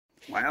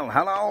Well,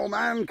 hello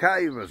man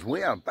cavers,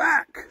 we are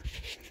back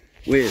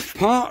with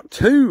part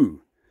 2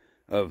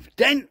 of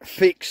dent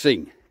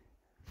fixing.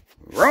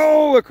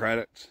 Roll the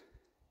credits.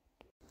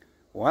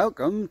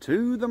 Welcome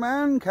to the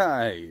man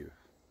cave.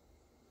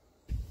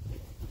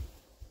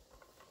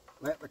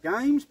 Let the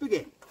games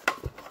begin.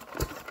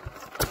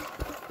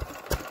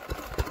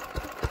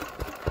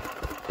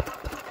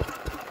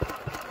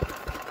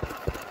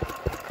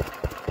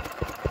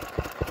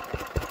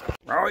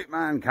 Right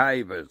man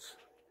cavers,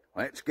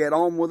 let's get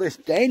on with this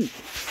dent.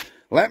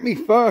 Let me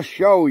first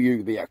show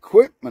you the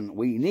equipment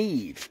we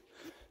need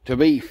to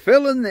be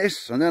filling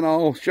this, and then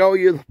I'll show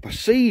you the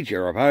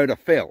procedure of how to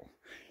fill.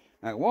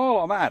 Now while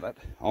I'm at it,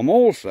 I'm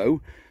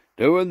also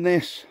doing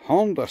this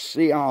Honda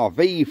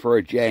CR-V for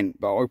a gent,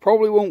 but I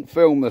probably won't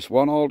film this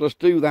one. I'll just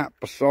do that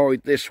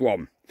beside this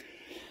one.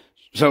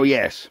 So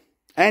yes,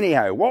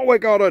 anyhow, what we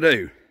got to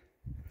do,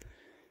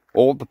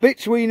 or the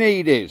bits we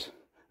need is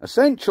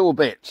essential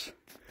bits.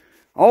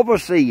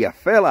 Obviously your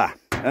filler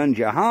and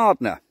your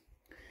hardener.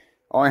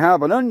 I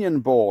have an onion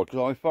board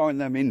because I find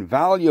them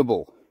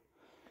invaluable.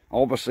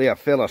 Obviously a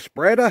filler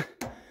spreader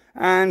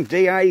and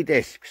DA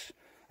discs.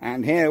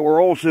 And here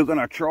we're also going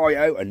to try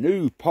out a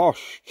new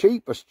posh,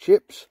 cheapest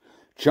chips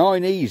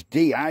Chinese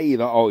DA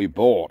that I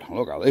bought.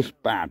 Look at this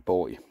bad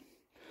boy.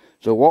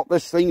 So what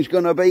this thing's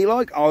going to be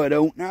like, I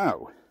don't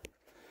know.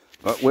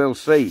 But we'll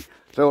see.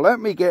 So let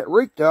me get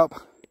rigged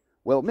up.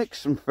 We'll mix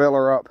some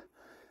filler up.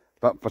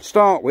 But to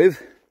start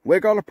with, we're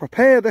going to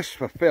prepare this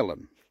for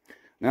filling.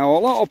 Now, a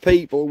lot of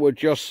people would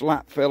just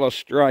slap filler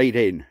straight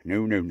in.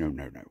 No.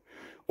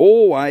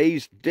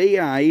 Always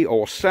DA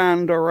or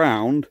sand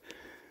around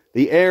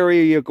the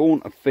area you're going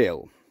to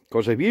fill.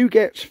 Because if you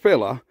get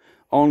filler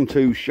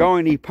onto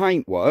shiny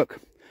paintwork,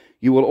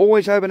 you will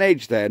always have an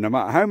edge there. No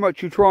matter how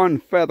much you try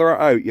and feather it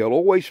out, you'll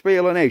always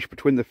feel an edge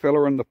between the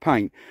filler and the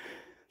paint.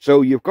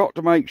 So you've got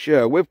to make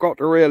sure, we've got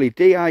to really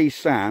DA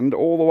sand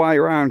all the way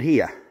around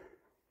here.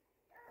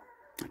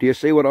 Do you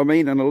see what I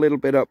mean? And a little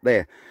bit up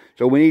there.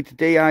 So we need to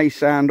DA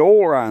sand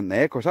all around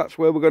there, because that's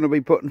where we're going to be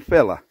putting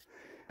filler.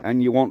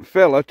 And you want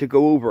filler to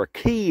go over a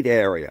keyed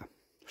area,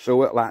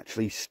 so it'll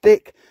actually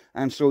stick,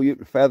 and so you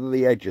can feather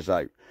the edges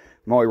out.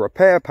 My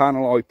repair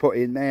panel I put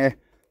in there,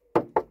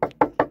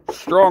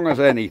 strong as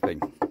anything.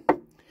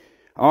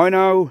 I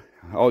know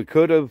I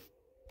could have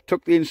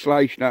took the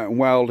insulation out and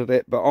welded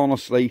it, but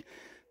honestly,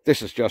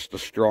 this is just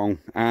as strong,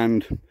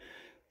 and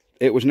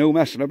it was no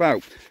messing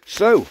about.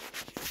 So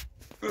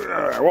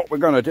what we're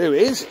going to do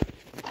is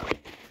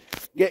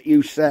get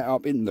you set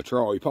up in the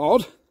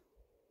tripod.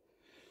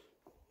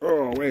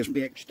 Oh, where's my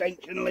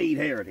extension lead?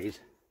 Here it is.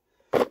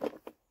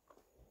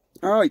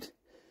 Alright,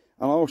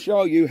 and I'll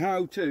show you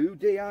how to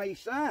DA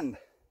sand.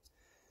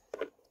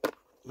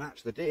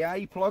 That's the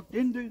DA plugged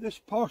in, do this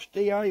posh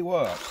DA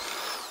work.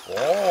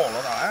 Oh,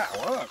 look at that,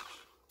 it works.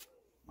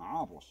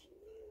 Marvellous.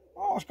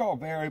 Oh, it's got a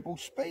variable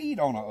speed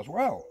on it as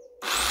well.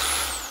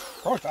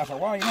 Of course, that's a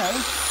way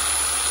now.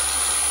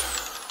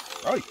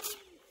 Right,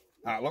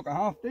 that look a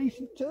half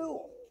decent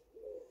tool.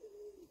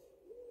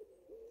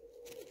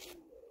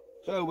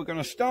 So we're going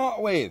to start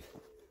with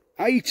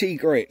 80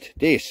 grit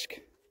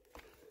disc.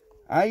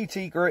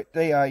 80 grit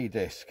DA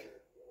disc.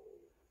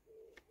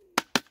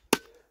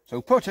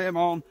 So put him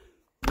on.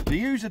 To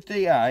use a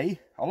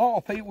DA, a lot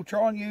of people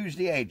try and use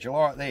the edge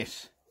like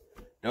this.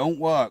 Don't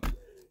work.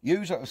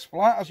 Use it as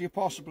flat as you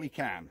possibly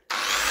can.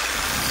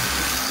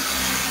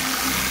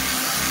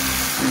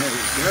 There we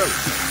go.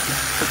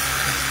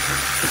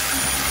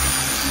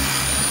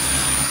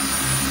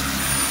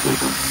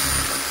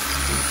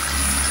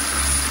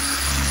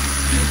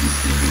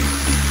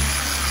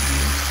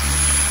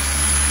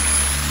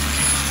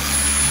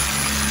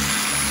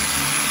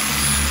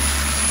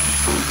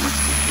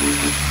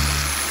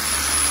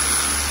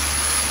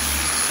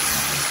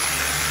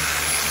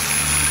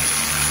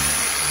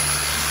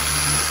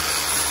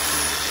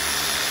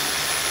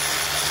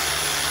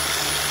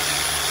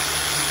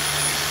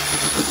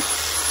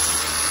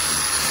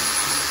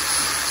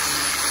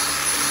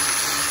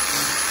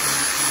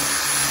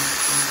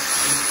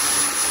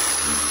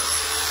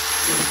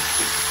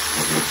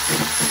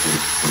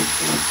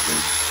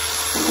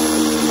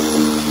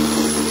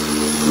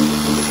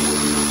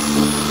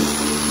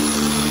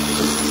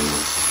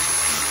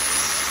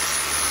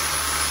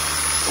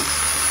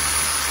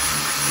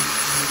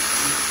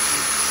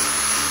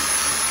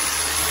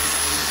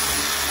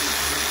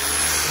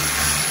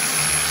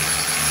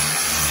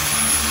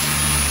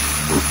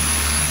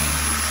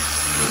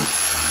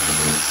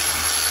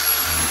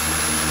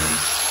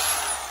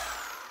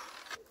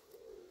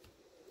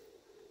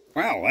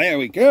 Well, there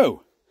we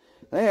go.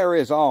 There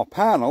is our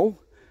panel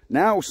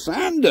now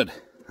sanded.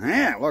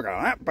 Yeah, look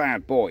at that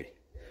bad boy.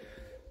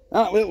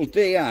 That little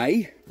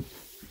DA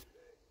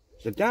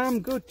is a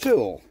damn good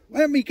tool.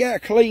 Let me get a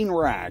clean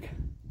rag.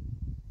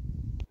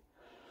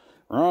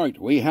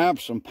 Right, we have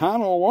some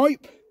panel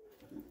wipe.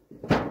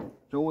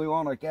 So we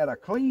want to get a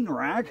clean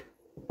rag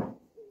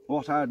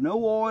what had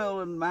no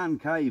oil and man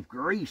cave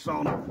grease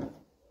on it.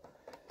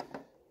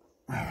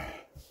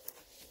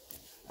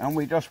 And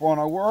we just want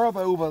to rub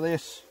over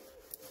this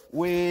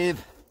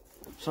with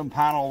some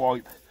panel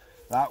wipe.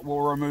 That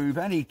will remove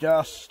any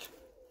dust,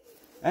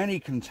 any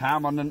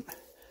contaminant,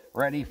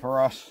 ready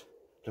for us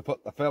to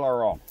put the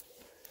filler on.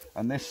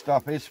 And this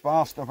stuff is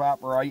fast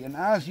evaporating,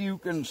 as you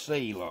can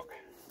see, look.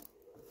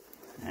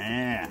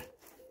 Yeah.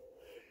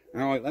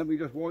 Alright, let me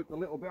just wipe a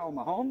little bit on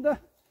my Honda.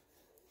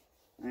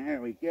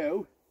 There we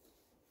go.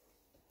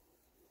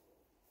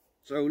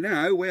 So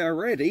now we're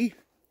ready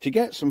to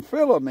get some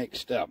filler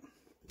mixed up.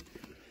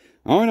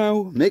 I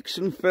know,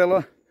 mixing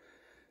filler,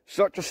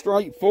 such a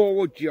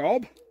straightforward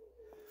job.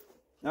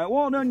 Now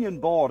what an onion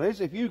board is,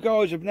 if you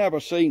guys have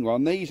never seen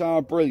one, these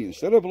are brilliant.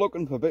 Instead of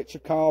looking for bits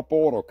of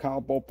cardboard or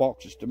cardboard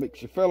boxes to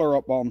mix your filler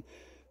up on,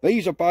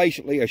 these are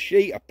basically a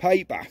sheet of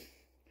paper.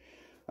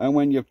 And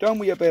when you've done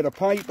with your bit of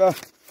paper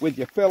with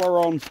your filler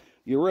on,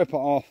 you rip it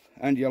off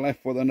and you're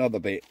left with another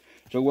bit.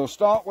 So we'll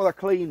start with a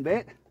clean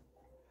bit.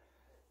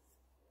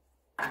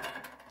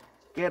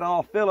 Get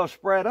our filler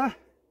spreader.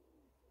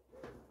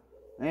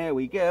 There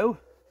we go.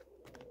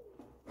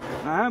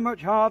 Now how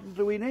much hardener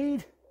do we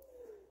need?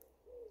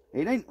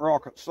 It ain't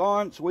rocket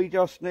science, we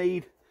just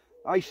need,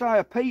 they say,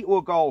 a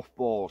Petewood golf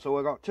ball. So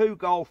we've got 2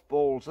 golf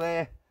balls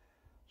there.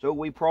 So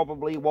we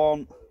probably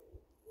want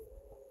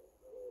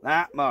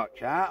that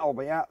much. That'll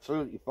be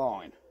absolutely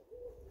fine.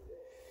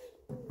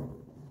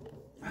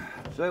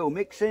 So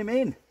mix him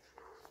in.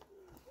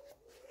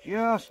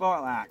 Just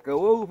like that.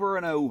 Go over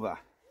and over.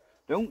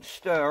 Don't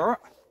stir it,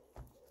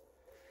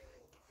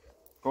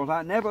 because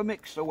that never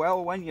mixes so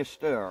well when you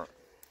stir it.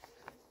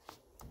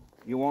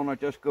 You want to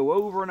just go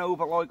over and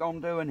over like I'm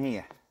doing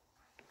here.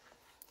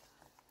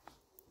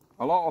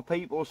 A lot of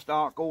people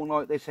start going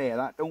like this here.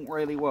 That don't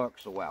really work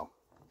so well.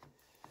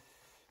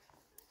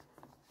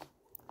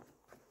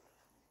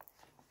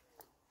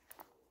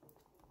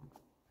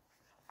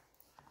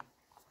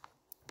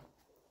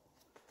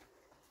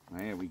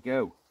 There we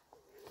go.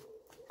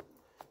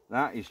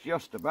 That is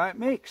just about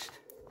mixed.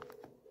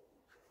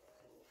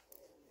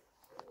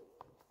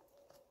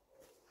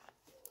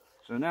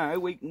 So now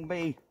we can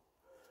be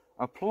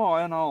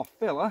applying our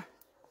filler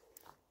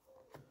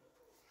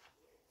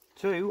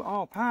to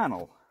our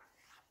panel.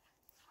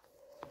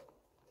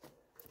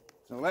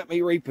 So let me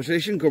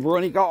reposition, because we've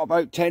only got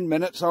about 10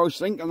 minutes. I was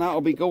thinking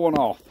that'll be going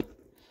off.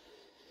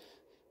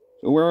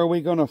 So where are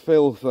we going to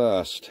fill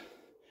first?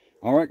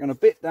 I reckon a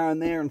bit down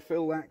there and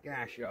fill that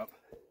gash up.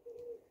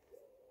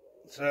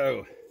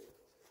 So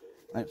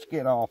let's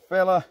get our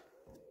filler.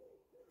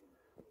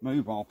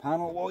 Move our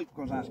panel wipe,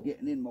 because that's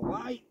getting in my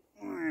way.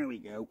 There we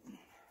go.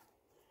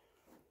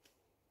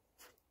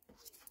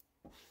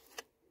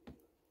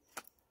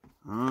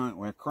 Alright,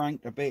 we're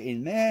cranked a bit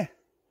in there.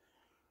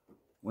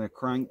 We're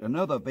cranked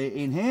another bit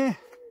in here.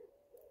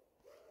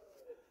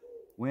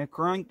 We're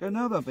cranked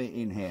another bit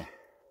in here.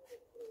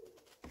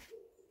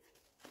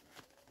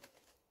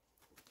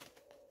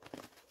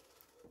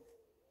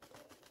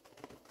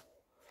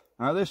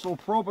 Now this will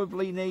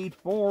probably need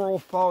 4 or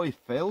 5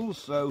 fills,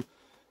 so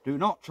do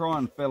not try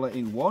and fill it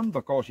in one,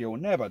 because you'll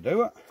never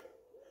do it.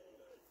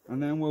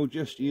 And then we'll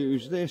just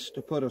use this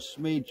to put a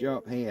smidge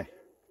up here.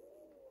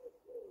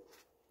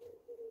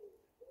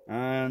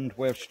 And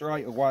we've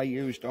straight away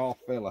used our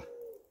filler.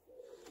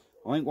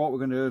 I think what we're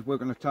going to do is we're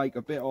going to take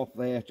a bit off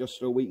there, just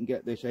so we can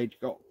get this edge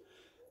got.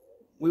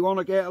 We want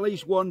to get at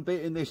least 1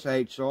 bit in this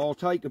edge, so I'll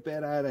take a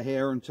bit out of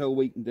here until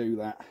we can do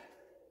that.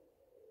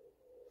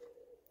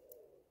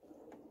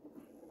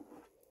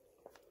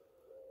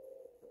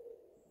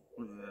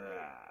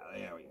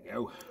 There we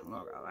go.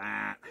 Look at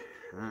that.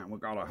 And we've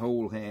got a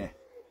hole here.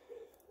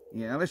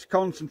 Yeah, let's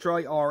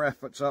concentrate our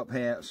efforts up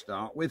here to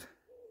start with.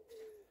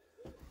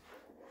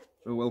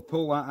 So we'll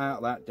pull that out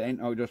of that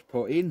dent I just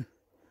put in.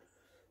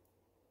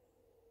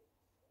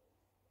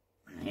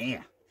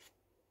 Here.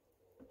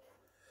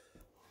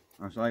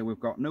 I say we've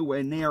got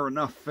nowhere near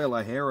enough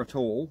filler here at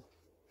all,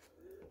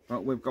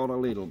 but we've got a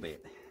little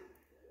bit.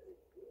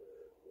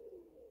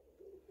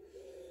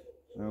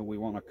 So we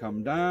want to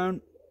come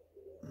down.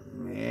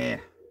 Yeah.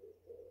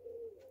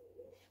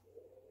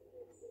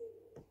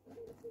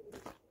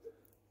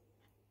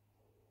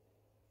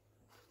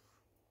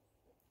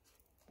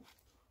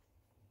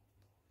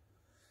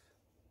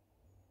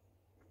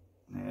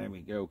 There we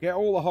go. Get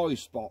all the high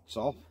spots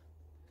off.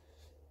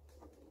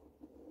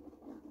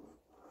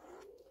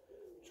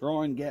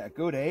 Try and get a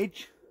good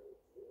edge,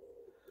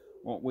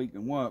 what we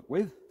can work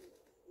with.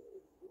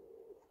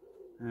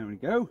 There we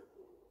go.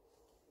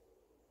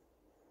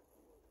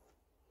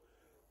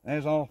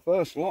 There's our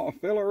first lot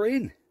of filler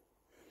in.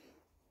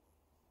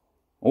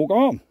 All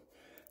gone.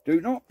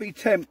 Do not be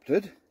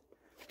tempted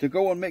to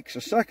go and mix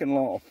a second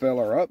lot of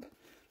filler up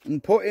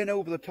and put in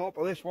over the top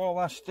of this while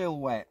that's still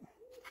wet.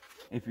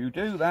 If you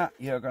do that,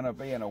 you're going to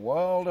be in a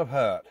world of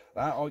hurt.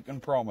 That I can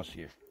promise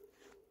you.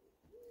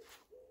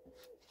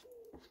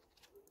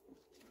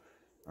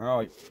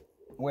 Right,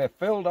 we've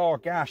filled our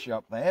gash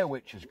up there,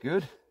 which is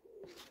good.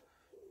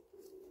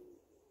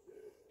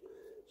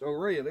 So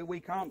really, we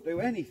can't do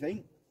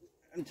anything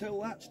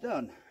until that's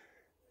done.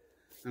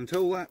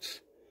 Until that's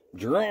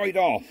dried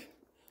off.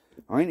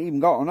 I ain't even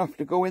got enough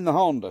to go in the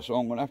Honda, so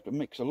I'm going to have to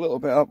mix a little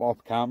bit up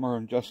off camera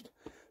and just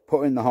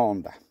put in the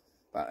Honda.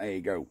 But there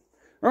you go.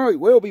 Right,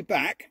 we'll be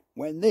back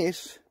when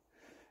this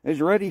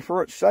is ready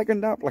for its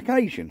second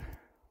application.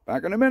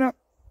 Back in a minute.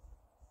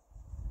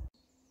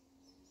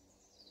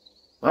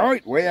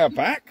 Right, we are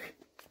back.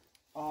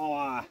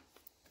 Our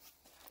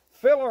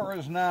filler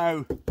is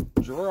now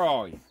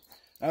dry.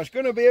 Now it's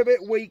going to be a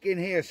bit weak in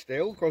here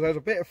still because there's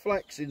a bit of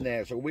flex in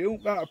there, so we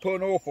won't got to put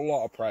an awful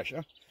lot of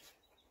pressure.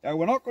 Now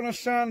we're not going to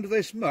sand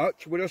this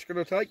much, we're just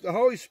going to take the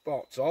high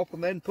spots off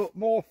and then put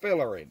more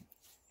filler in.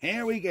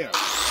 Here we go.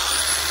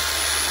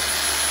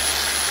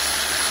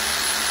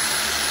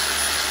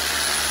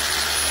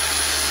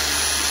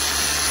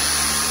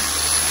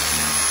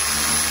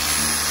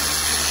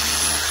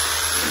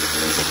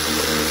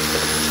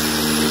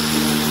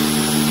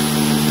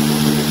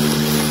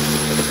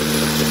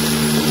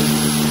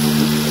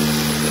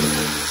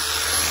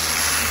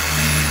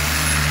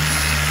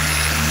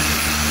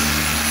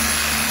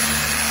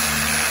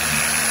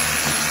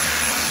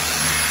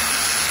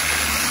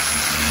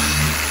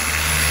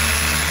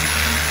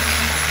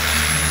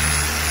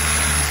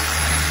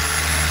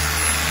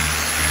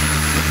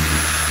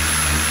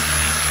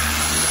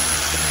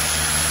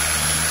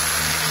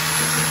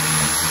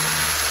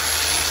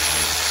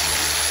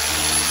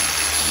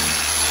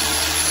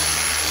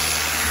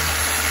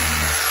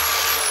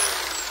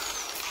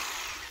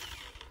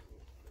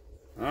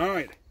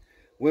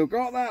 We've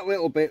got that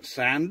little bit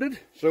sanded,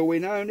 so we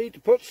now need to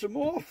put some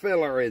more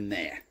filler in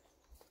there.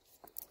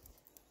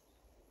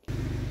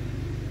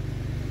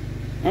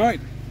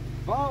 Right,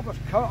 Father's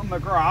cutting the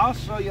grass,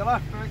 so you'll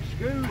have to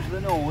excuse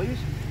the noise.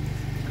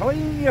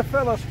 Clean your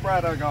filler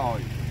spreader,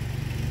 guys.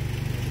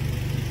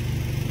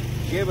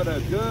 Give it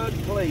a good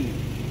clean.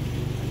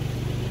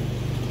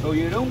 So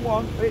you don't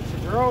want bits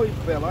of dry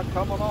filler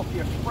coming off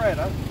your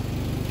spreader.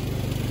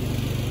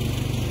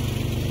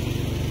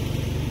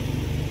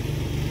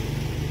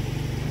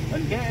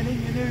 And getting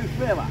in your new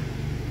filler.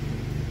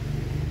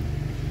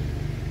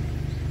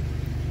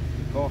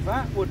 Because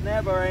that would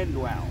never end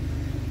well.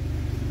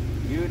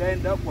 You'd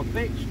end up with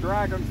bits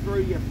dragging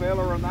through your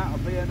filler and that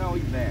would be a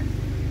nightmare.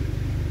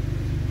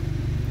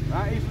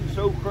 That isn't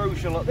so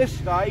crucial at this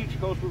stage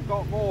because we've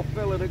got more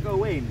filler to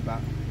go in, but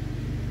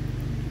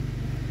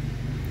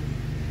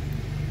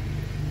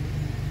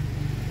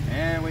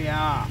there we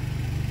are.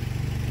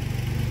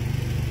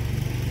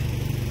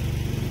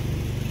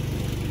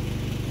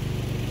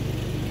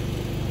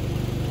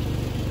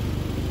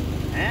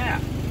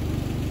 Yeah.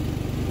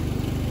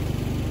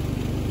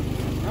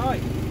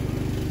 Right.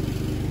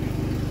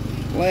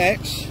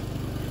 Let's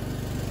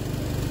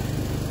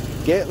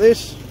get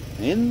this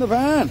in the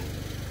van.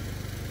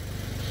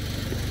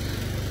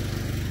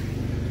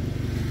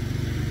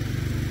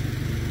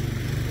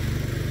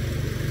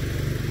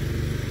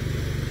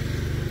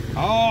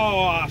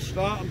 Oh, it's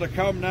starting to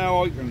come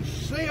now. I can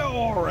see it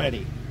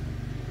already.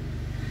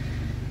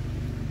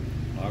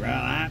 Look at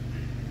that.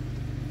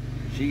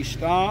 She's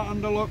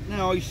starting to look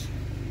nice.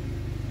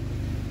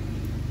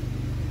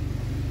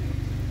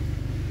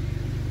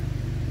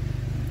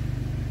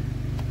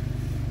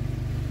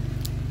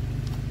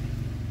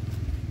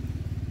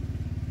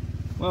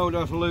 We'll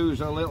just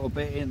lose a little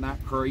bit in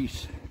that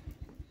crease.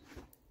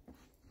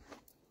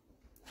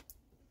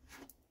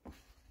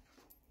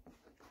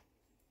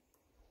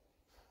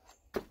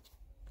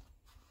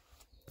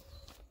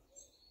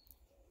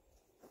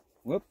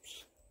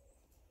 Whoops.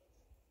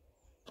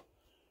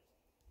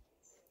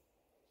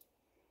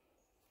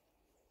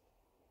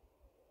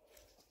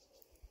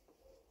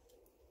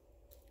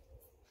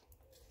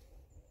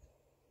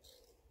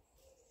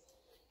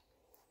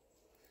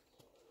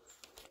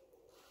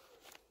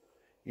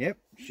 Yep,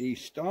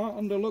 she's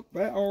starting to look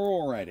better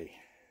already.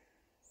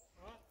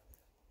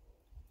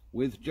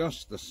 With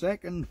just the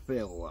second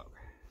fill, look.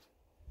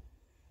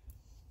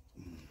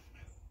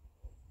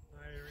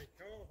 Are you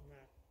recording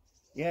that?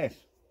 Yes.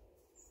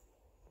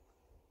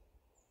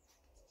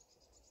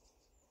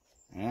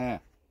 Yeah.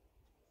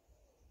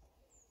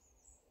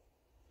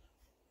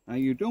 Now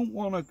you don't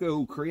want to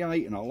go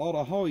creating a lot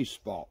of high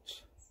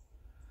spots.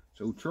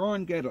 So try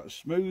and get it as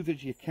smooth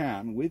as you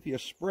can with your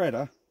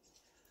spreader.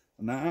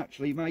 And that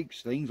actually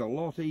makes things a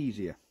lot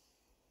easier.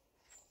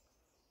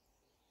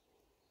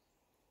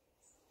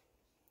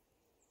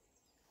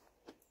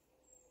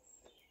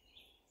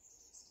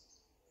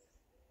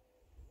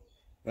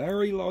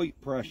 Very light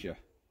pressure.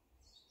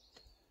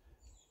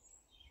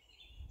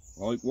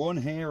 Like one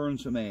hair and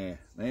some air.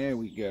 There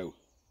we go.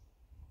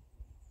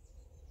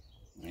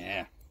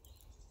 Yeah.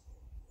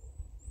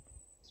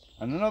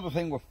 And another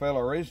thing with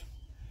filler is,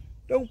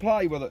 don't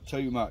play with it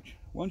too much.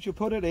 Once you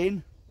put it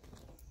in,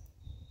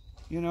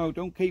 you know,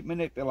 don't keep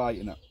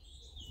manipulating it,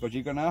 because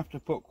you're going to have to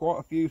put quite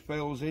a few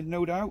fills in,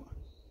 no doubt.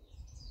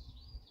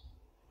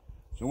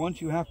 So once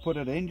you have put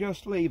it in,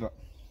 just leave it.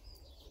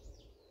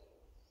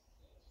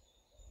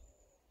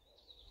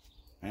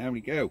 There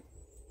we go.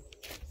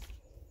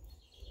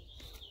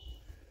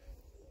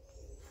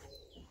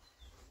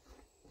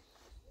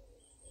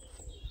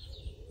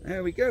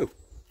 There we go.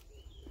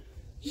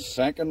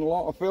 Second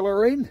lot of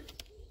filler in.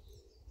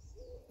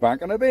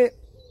 Back in a bit.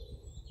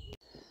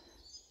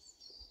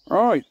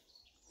 Right,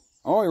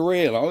 I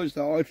realised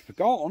that I'd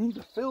forgotten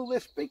to fill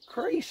this big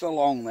crease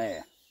along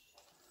there.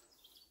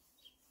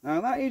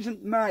 Now that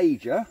isn't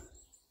major,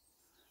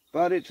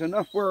 but it's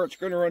enough where it's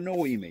going to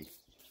annoy me.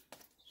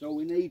 So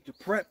we need to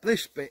prep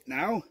this bit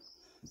now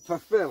for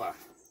filler.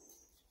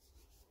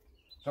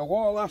 So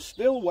while that's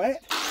still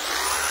wet,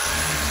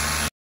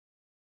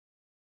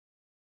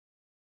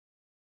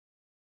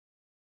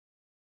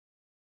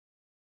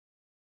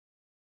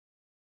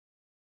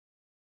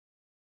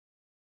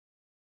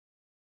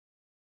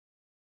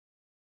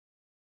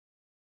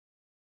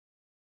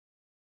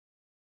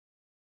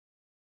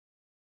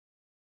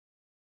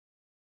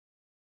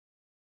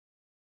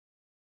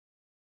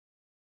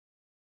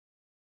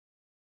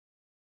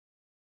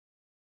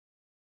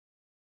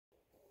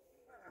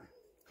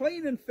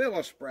 cleaning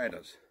filler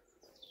spreaders.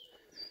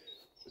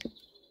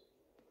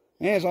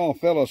 Here's our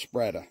filler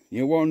spreader.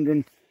 You're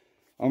wondering,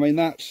 I mean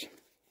that's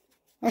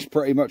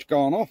pretty much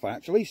gone off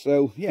actually,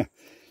 so yeah.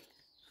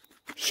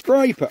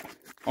 Scraper.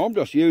 I'm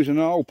just using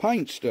an old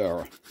paint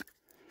stirrer.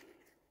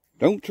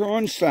 Don't try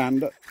and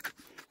sand it.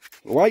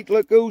 Wait till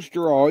it goes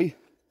dry,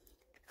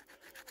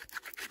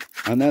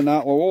 and then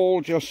that will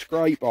all just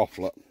scrape off.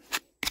 Look.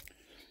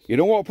 You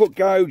don't want to put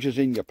gouges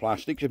in your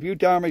plastics. If you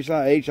damage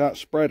that edge, that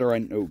spreader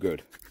ain't no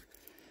good.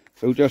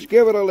 So just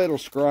give it a little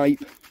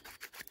scrape,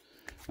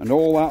 and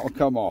all that will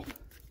come off.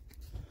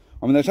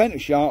 I mean, this ain't a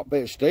sharp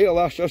bit of steel,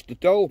 that's just a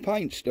dull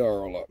paint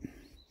stirrer, look.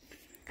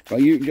 So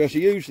you can just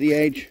use the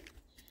edge.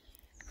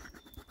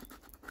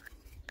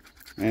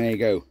 There you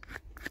go.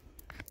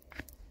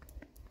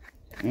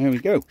 There we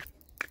go.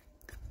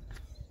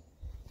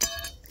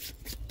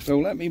 So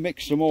let me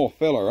mix some more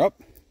filler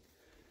up,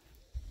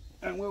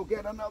 and we'll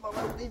get another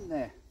load in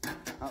there.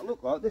 That'll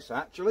look like this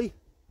actually.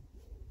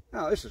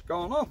 Now this has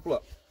gone off,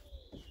 look.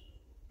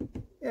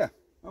 Yeah,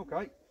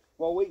 okay.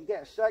 Well, we can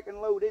get a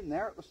second load in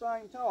there at the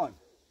same time.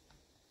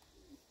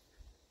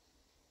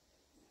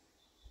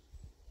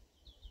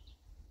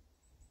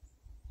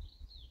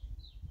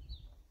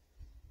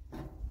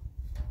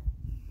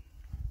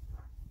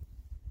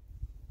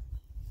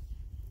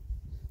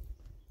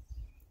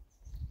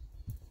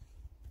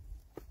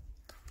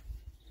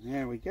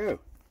 There we go.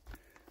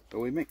 So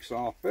we mix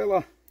our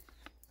filler.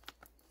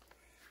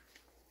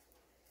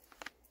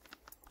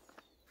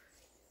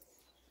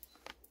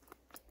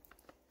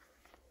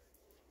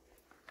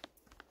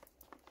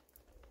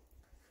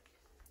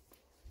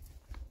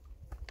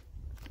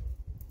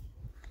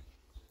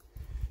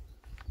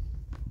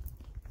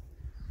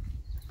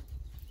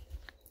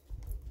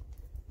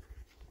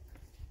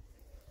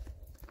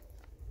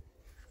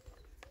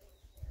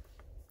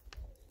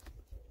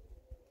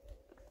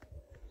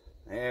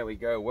 There we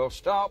go. We'll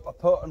start by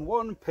putting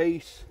one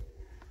piece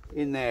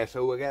in there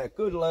so we'll get a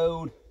good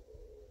load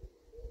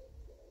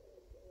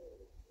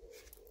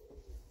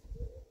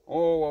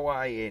all the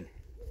way in.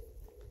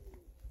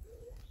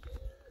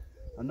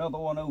 Another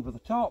one over the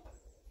top.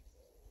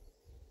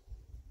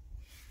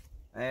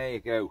 There you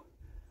go.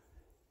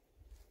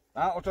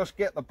 That'll just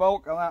get the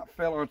bulk of that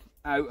filler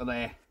out of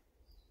there.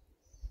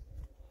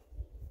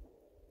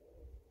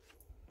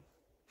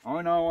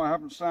 I know I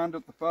haven't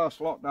sanded the first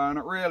lot down.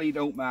 It really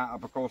don't matter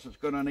because it's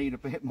going to need a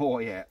bit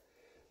more yet.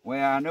 We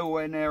are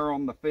nowhere near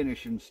on the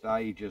finishing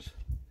stages.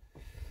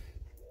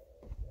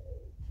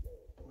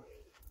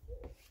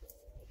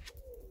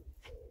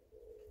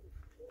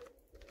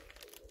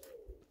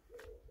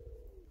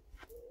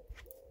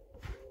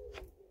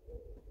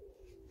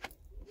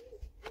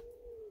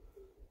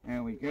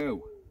 There we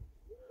go.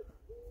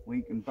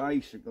 We can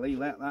basically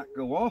let that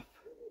go off,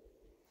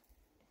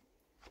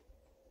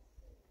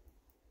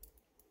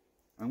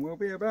 and we'll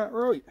be about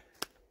right.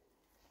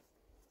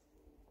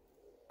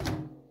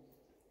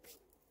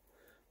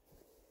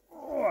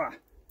 Oh.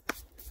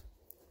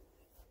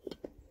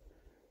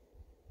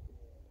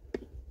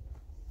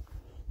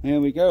 There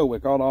we go,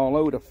 we've got our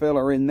load of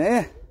filler in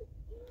there.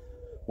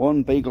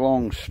 One big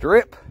long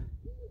strip.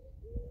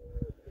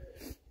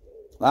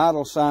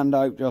 That'll sand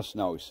out just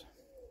nice.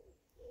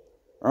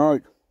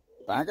 Right,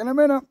 back in a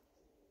minute.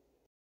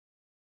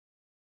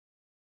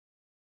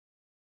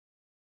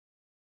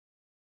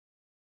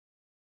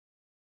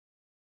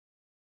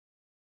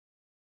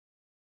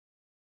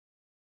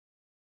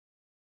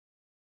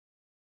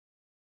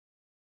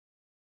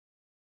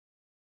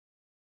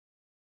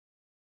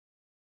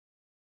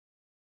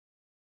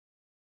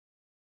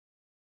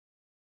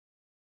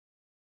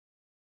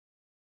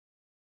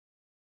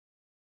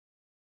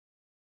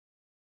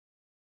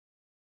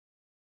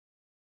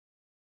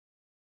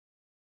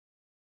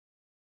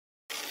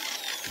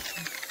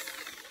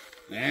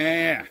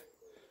 Yeah.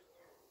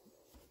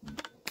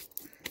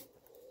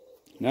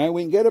 Now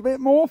we can get a bit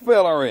more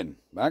filler in.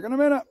 Back in a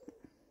minute.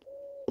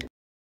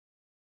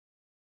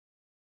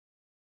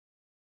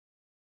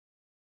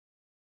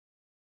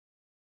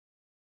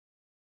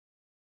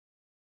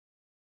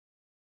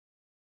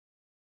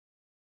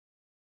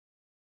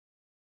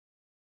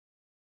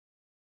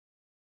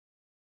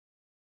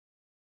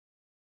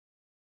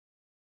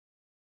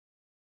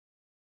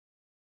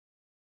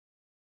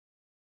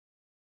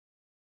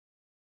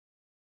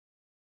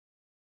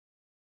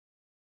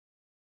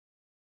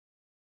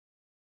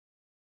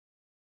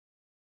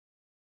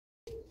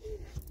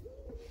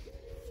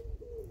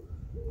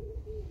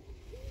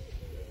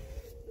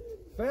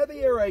 feather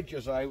your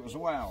edges out as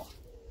well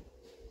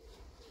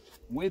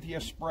with your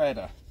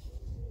spreader,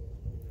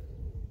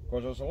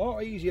 because it's a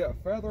lot easier to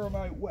feather them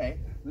out wet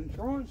than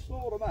try and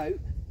sort them out.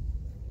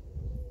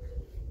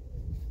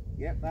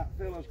 Yep, that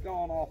filler's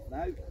gone off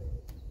now.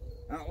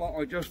 That lot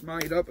I just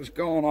made up has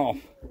gone off.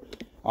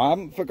 I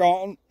haven't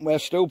forgotten, we're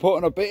still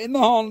putting a bit in the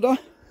Honda.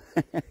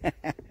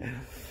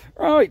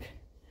 Right,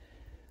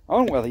 I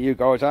don't know whether you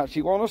guys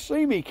actually want to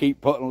see me keep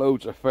putting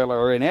loads of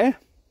filler in here.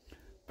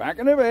 Back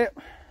in a bit.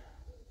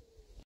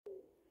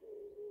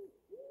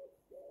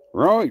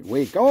 Right,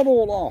 we got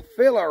all our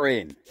filler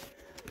in.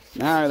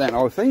 Now then,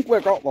 I think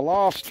we've got the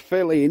last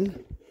fill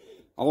in.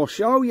 I'll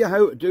show you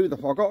how to do the,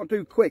 I've got to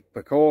do quick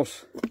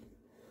because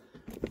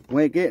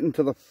we're getting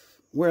to the,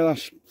 where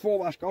that's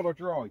got to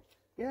dry.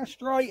 Yeah,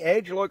 straight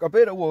edge like a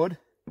bit of wood.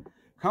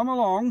 Come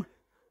along,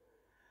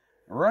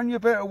 run your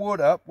bit of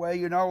wood up where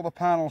you know the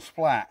panel's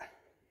flat.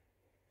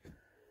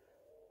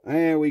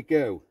 There we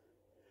go.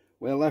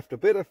 We left a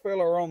bit of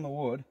filler on the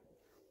wood,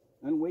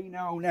 and we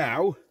know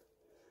now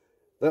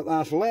that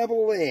that's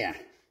level there.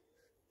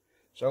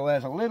 So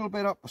there's a little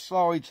bit up the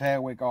sides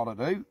here we got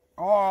to do.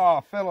 Oh,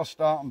 filler's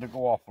starting to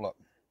go off, look.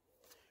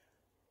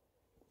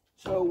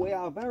 So we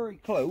are very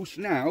close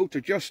now to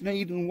just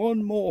needing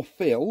one more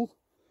fill,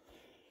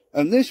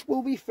 and this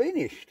will be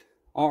finished.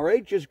 Our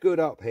edge is good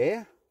up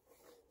here.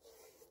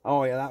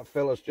 Oh yeah, that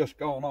filler's just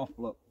gone off,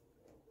 look.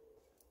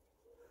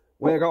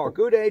 We've got a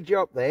good edge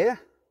up there.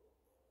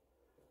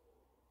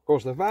 Of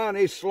course, the van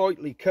is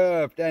slightly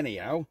curved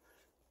anyhow,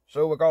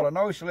 so we've got a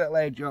nice little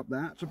edge up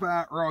there. It's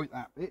about right,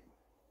 that bit.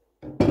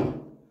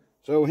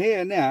 So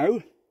here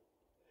now,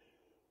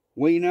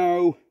 we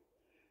know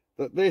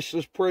that this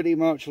is pretty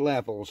much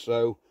level,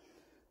 so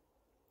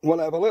we'll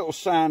have a little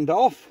sand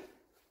off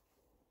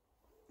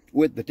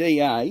with the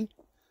DA.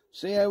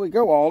 See how we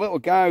go, our little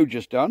gouge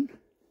is done.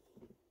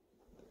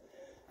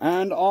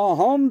 And our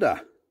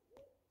Honda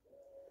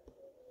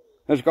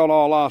has got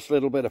our last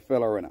little bit of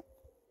filler in it.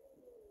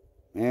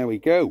 There we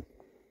go.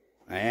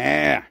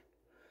 Yeah.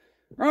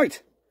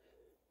 Right.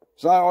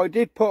 So I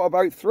did put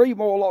about 3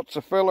 more lots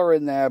of filler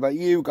in there, but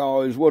you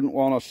guys wouldn't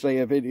want to see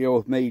a video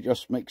of me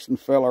just mixing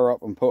filler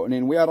up and putting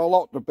in. We had a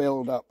lot to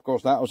build up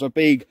because that was a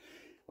big,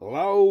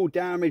 low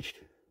damaged,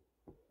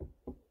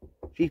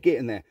 she's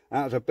getting there.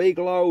 That was a big,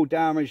 low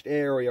damaged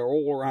area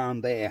all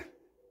around there.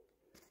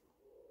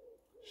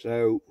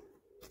 So,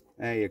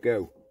 there you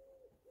go.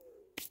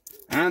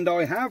 And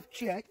I have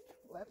checked,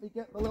 let me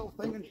get the little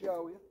thing and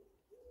show you.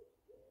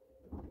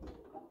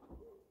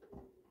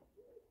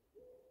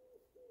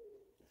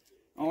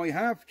 I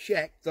have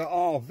checked that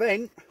our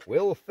vent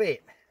will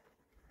fit.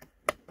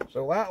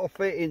 So that'll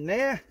fit in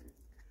there,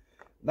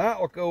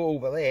 that'll go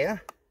over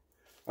there,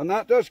 and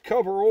that does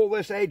cover all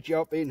this edge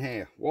up in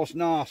here, what's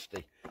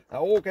nasty. That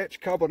all gets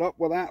covered up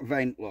with that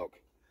vent, look.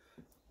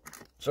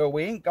 So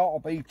we ain't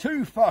got to be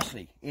too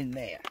fussy in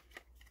there.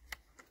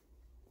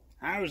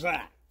 How's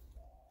that?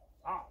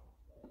 Oh.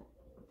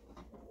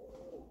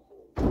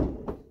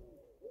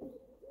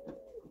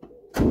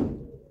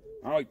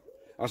 Right.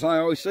 As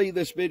I see,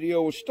 this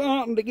video is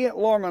starting to get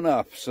long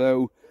enough,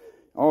 so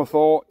I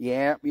thought,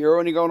 yeah, you're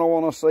only going to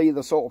want to see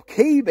the sort of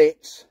key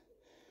bits,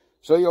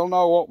 so you'll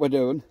know what we're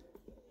doing.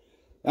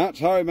 That's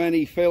how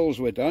many fills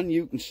we've done.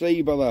 You can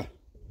see by the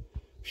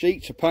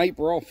sheets of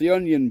paper off the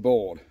onion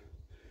board.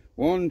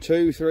 1,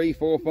 2, 3,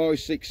 4, 5,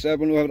 6,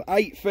 7. We have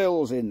 8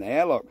 fills in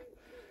there, look.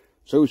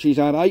 So she's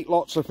had 8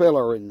 lots of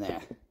filler in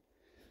there.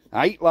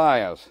 8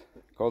 layers.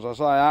 Because I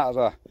say that is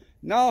a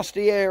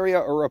nasty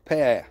area to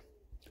repair.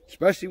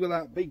 Especially with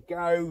that big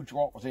gouge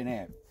what was in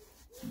here.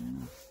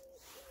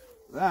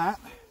 That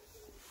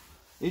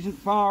isn't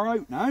far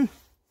out now.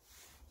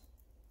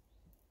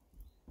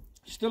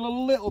 Still a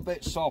little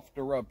bit soft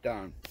to rub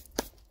down.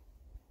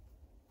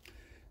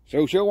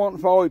 So she'll want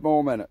 5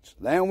 more minutes.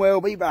 Then we'll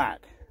be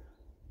back.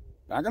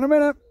 Back in a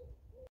minute.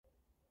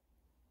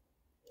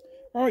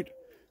 Right.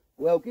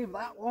 We'll give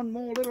that one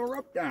more little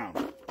rub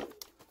down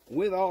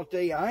with our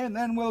DA, and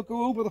then we'll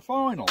go over the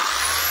final.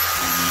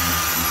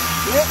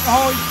 Get the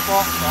high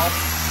spots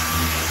off.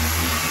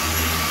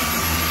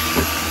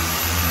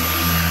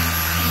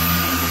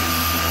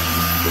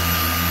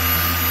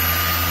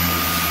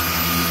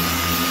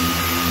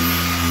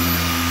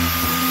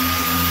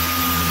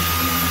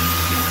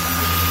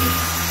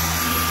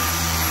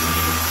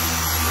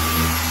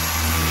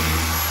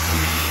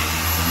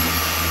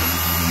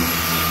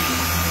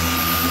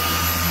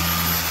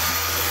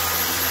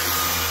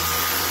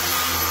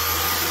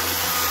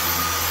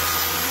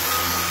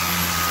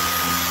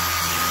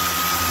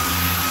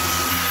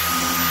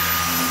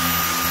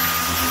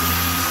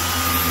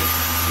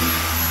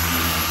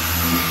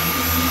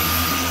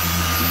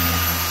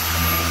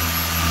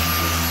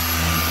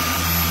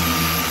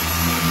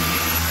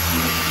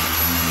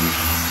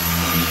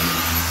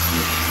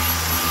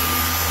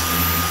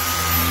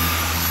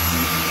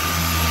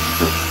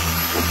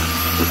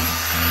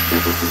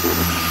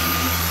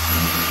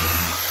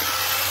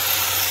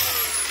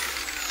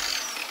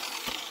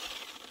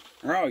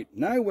 Right,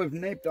 now we've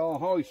nipped our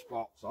high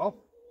spots off,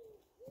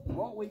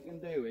 what we can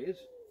do is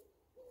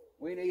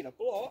we need a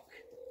block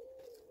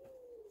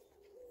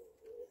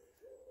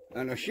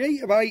and a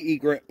sheet of 80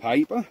 grit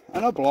paper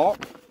and a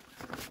block.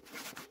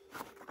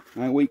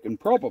 Now we can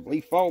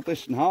probably fold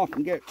this in half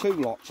and get 2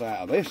 lots out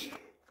of this.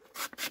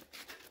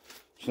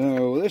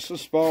 So this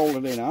is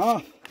folded in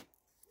half.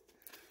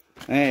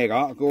 There you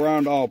go, go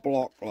around our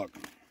block, look.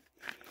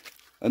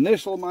 And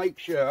this will make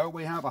sure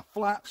we have a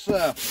flat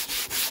surface.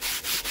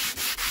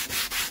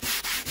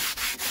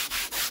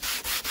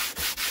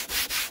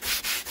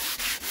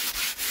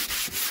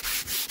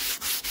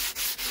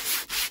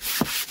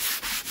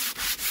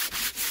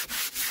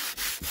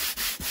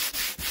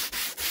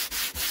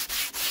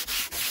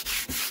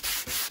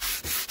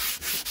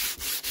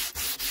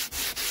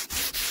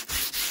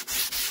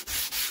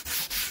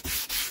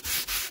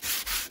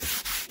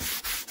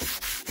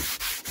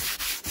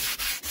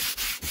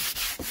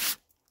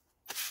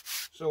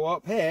 So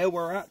up here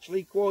we're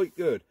actually quite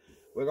good.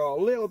 We've got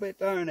a little bit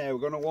down there.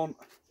 We're going to want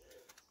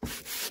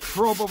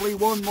probably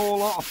one more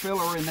lot of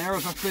filler in there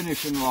as a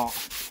finishing lot.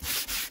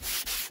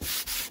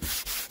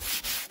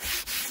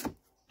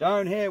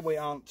 Down here we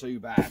aren't too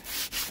bad.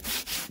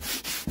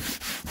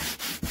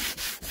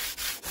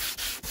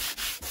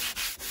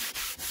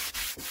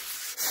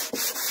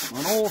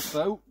 And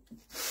also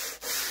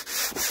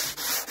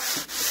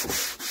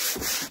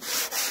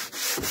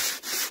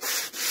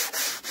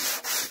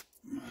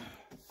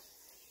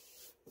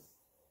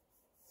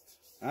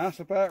that's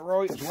about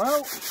right as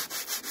well.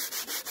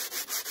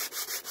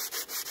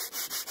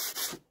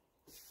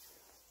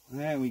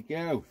 There we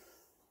go.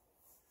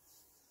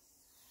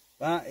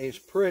 That is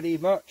pretty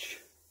much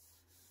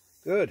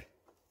good.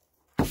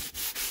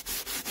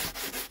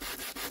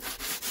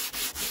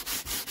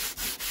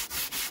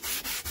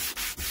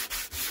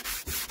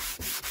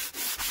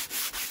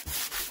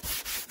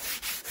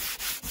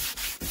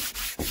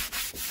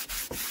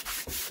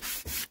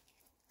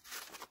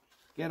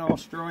 Get our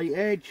straight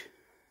edge.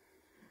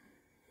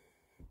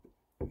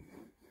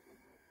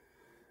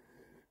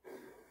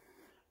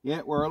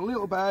 Yeah, we're a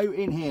little bit out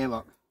in here,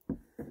 look.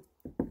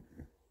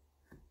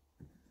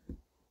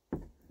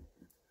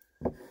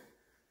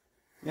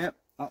 Yep,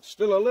 that's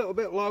still a little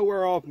bit low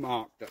where I've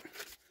marked it.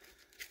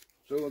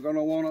 So we're going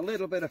to want a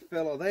little bit of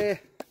filler there.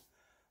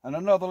 And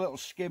another little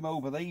skim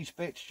over these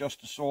bits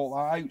just to sort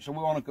that out. So we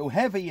want to go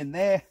heavy in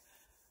there.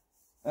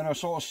 And a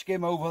sort of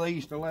skim over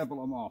these to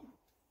level them off.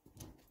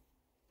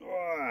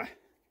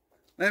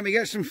 Let me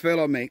get some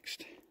filler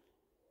mixed.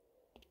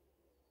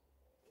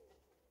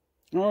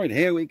 Alright,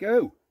 here we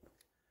go.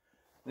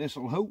 This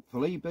will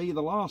hopefully be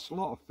the last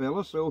lot of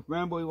filler, so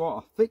remember we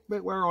want a thick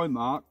bit where I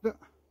marked it.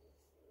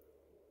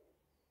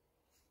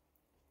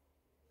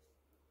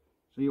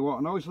 So you want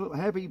a nice little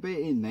heavy bit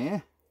in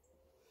there,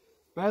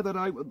 feathered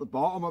out at the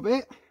bottom a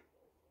bit,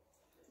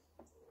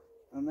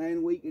 and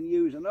then we can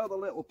use another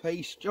little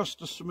piece just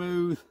to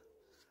smooth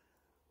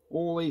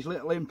all these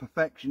little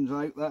imperfections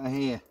out that are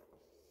here.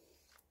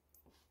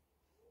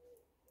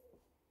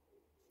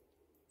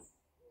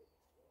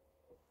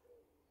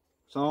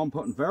 So I'm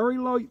putting very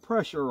light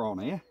pressure on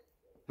here,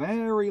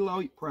 very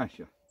light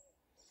pressure.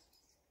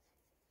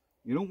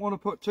 You don't want to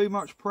put too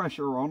much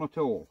pressure on at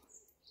all.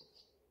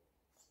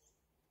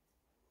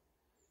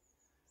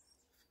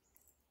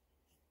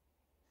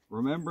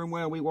 Remembering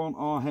where we want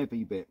our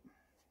heavy bit.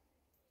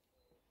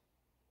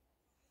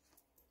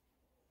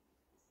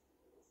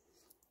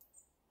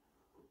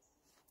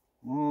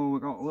 Oh, we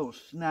got a little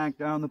snag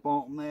down the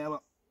bottom there,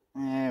 look.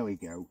 There we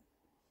go.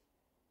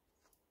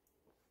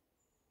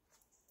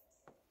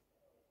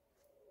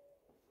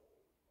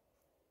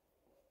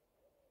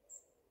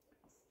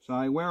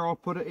 So where I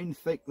put it in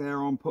thick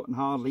there, I'm putting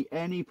hardly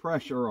any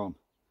pressure on.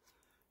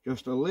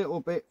 Just a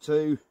little bit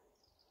to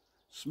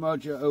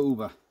smudge it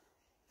over.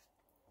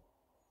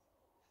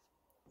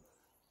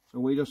 So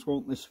we just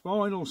want this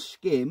final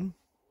skim,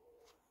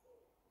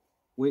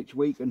 which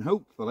we can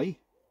hopefully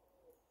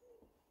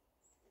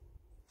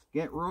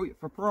get right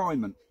for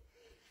priming.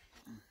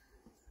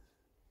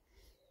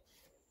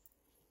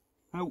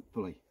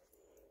 Hopefully.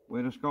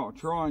 We just got to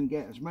try and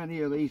get as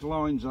many of these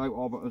lines out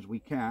of it as we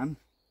can.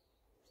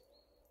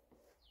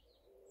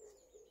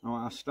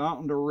 Alright, I'm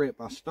starting to rip,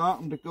 I'm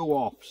starting to go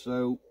off,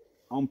 so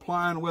I'm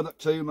playing with it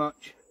too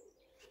much.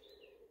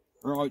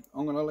 Right,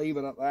 I'm going to leave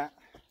it at that.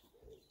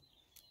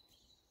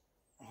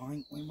 I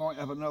think we might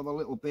have another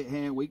little bit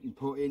here we can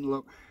put in,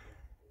 look.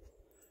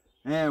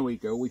 There we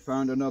go, we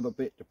found another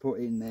bit to put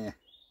in there.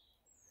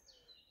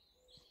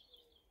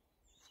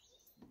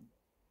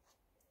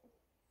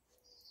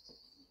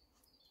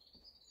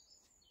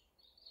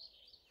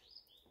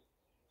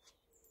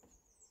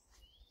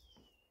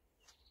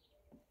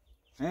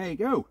 There you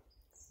go.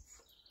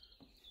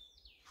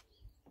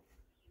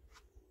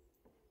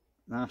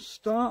 Now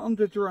starting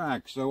to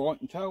drag, so I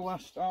can tell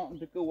that's starting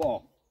to go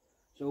off.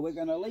 So we're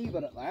going to leave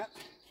it at that.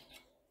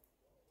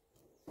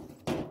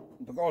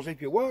 Because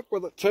if you work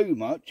with it too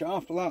much,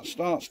 after that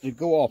starts to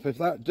go off, if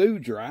that do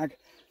drag,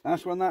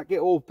 that's when that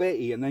get all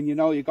bitty, and then you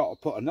know you've got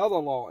to put another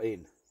lot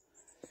in.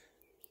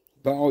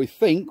 But I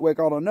think we've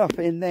got enough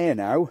in there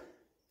now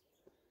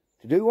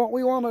to do what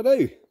we want to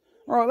do.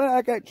 Right, let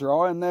that get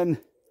dry and then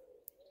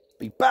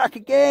be back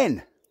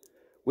again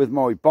with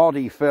my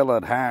body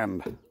fillered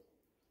hand.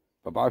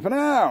 Bye-bye for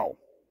now.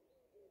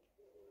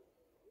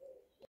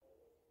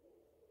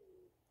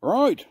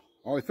 Right,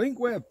 I think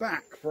we're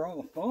back for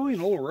our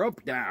final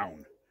rub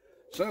down.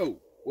 So,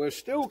 we've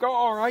still got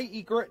our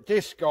 80 grit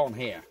disc on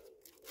here.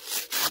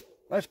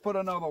 Let's put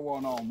another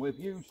one on. We've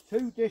used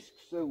 2 discs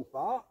so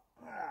far.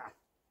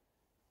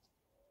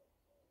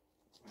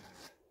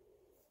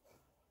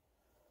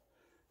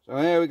 So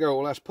there we go.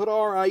 Let's put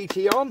our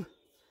 80 on.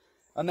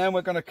 And then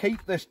we're going to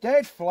keep this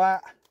dead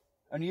flat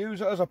and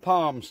use it as a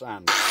palm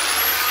sand.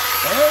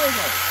 There we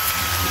go.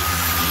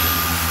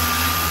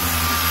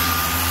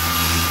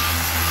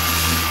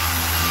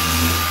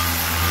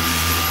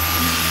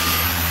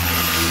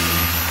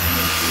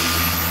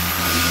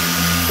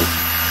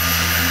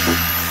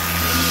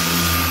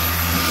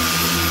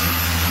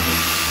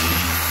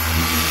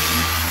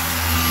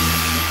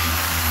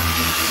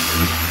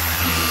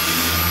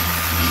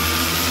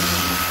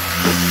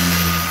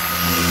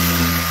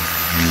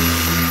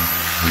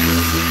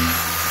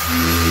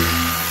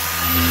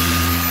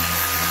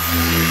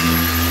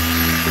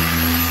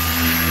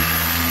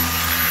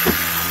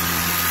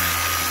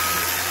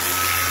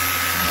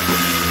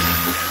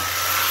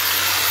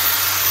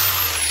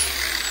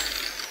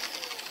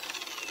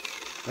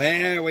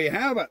 There we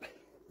have it.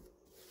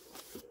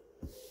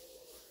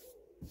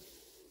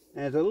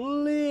 There's a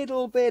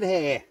little bit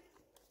here.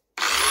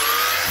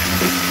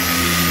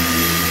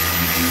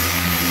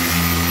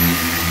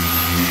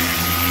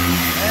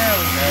 There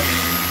we go.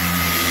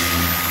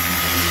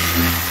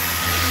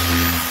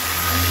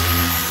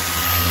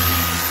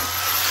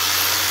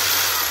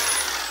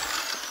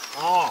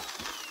 Oh,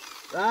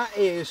 that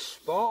is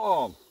spot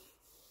on.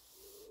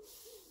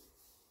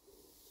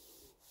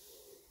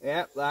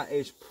 Yep, that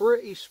is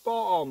pretty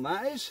spot on,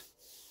 that is.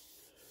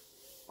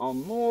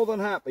 I'm more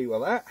than happy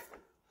with that.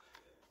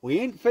 We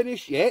ain't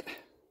finished yet.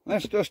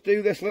 Let's just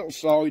do this little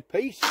side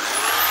piece.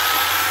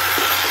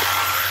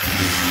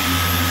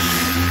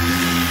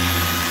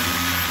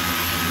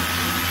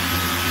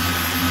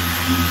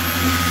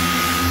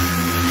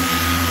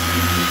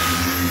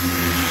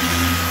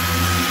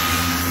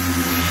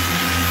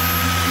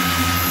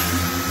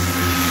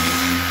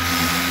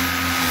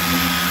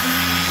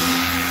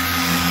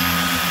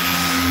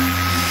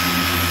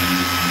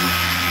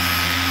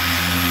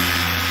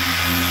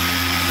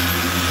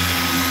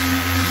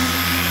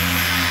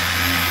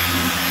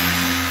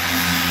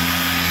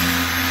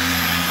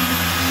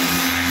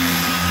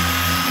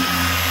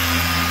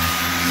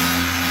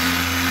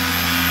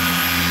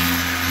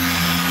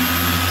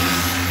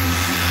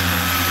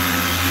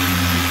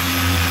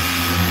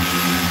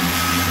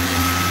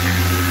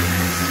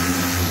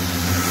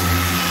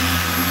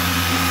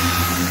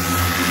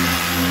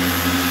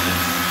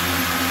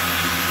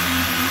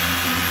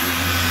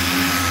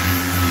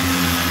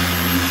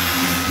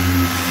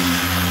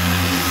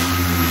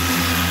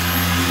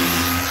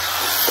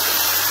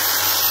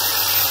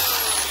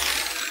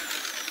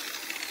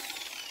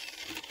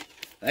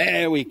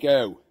 There we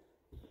go.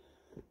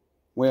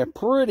 We're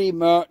pretty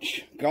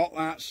much got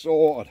that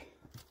sorted.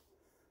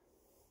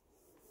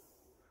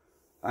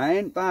 I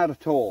ain't bad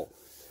at all.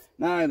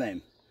 Now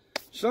then,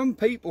 some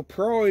people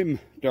prime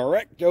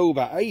direct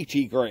over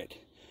 80 grit.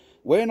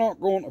 We're not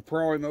going to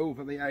prime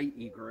over the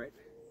 80 grit.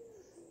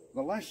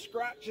 The less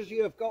scratches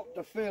you've got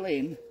to fill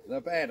in,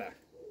 the better.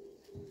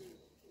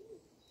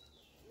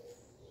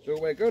 So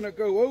we're going to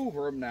go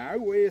over them now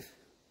with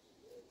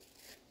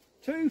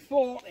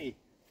 240.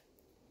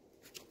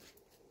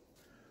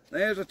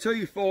 There's a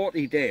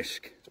 240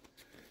 disc.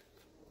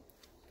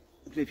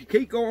 If you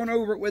keep going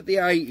over it with the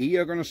 80,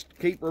 you're going to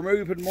keep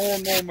removing more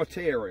and more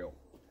material.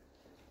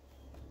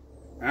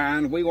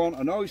 And we want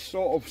a nice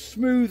sort of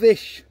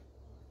smoothish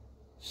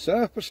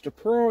surface to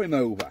prime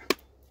over.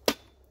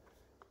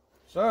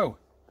 So,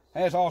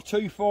 here's our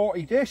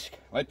 240 disc.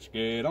 Let's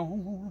get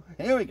on.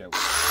 Here we go.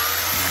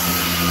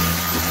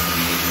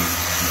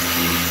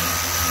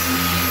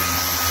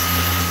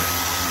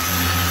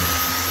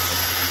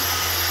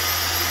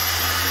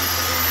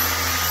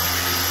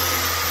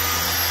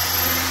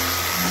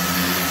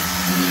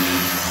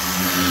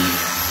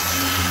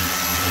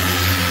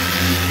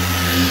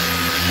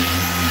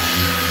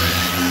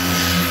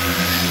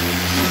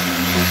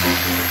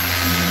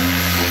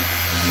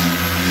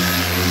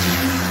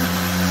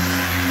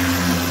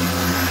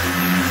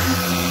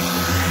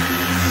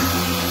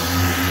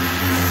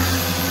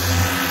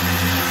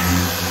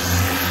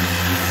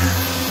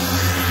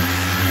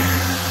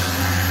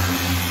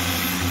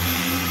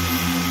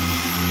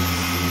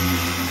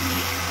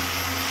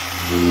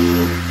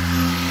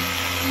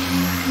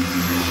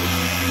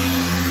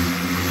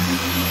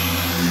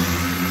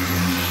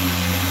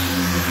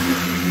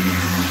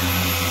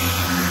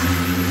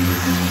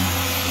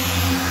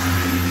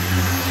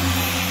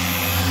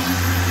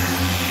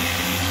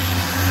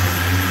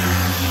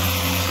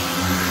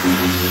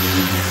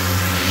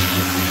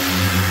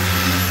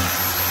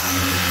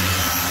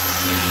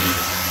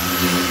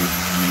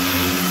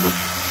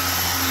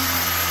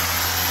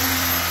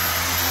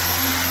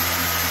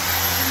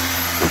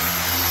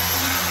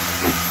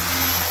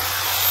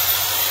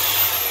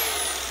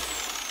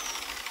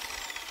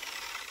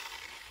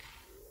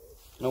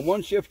 And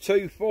once you've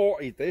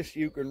 240'd this,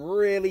 you can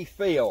really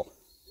feel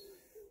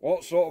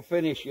what sort of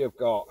finish you've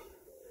got.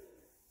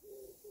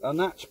 And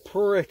that's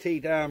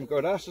pretty damn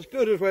good. That's as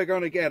good as we're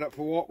going to get it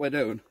for what we're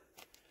doing.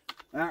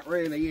 That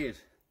really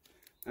is.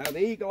 Now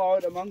the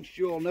eagle-eyed amongst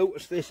you will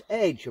notice this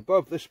edge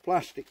above this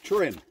plastic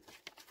trim.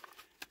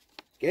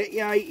 Get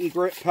your 80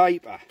 grit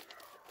paper.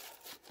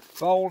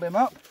 Fold him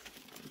up.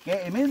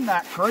 Get him in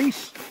that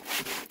crease.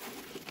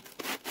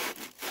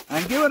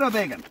 And give it a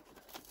big one.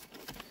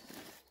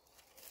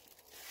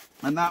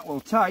 And that will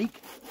take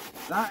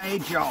that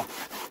edge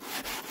off.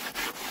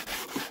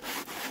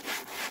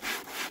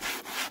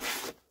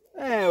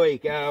 There we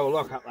go,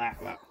 look at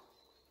that, look.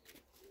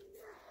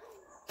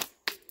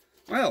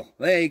 Well,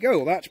 there you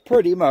go, that's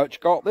pretty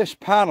much got this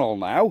panel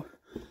now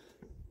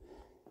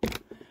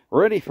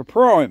ready for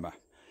primer.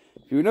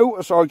 If you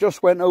notice, I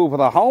just went over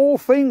the whole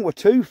thing with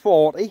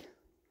 240,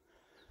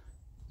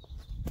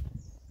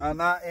 and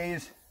that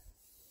is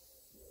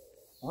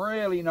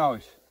really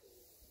nice.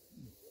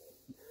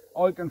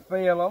 I can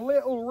feel a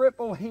little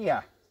ripple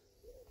here,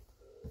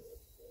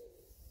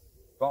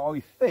 but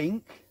I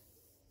think,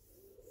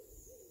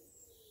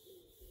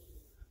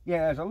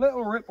 yeah, there's a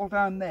little ripple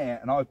down there,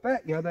 and I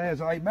bet you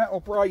there's a metal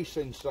brace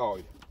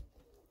inside.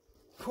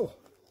 Whew.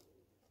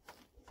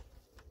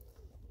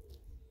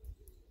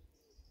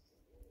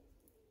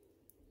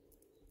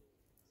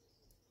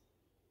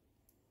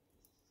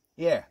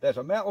 Yeah, there's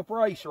a metal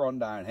bracer on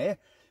down here,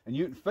 and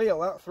you can feel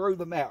that through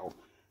the metal.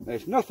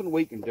 There's nothing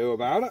we can do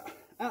about it.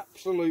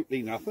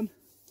 Absolutely nothing.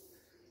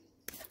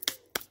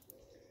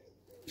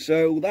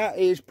 So that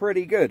is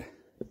pretty good.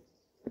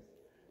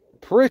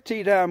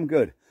 Pretty damn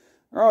good.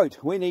 Right,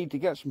 we need to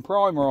get some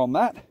primer on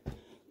that.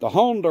 The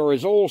Honda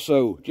is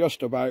also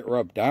just about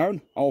rubbed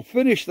down. I'll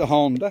finish the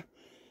Honda,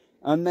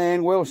 and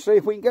then we'll see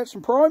if we can get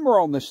some primer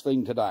on this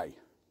thing today.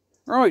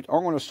 Right,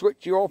 I'm going to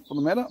switch you off for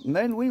a minute, and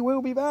then we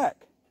will be back.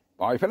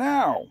 Bye for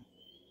now.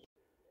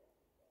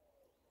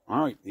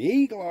 Alright, the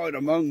eagle-eyed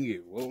among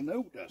you will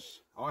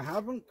notice I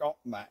haven't got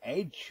my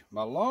edge,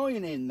 my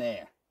line in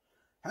there.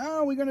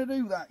 How are we going to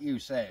do that, you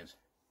says?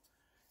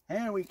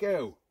 Here we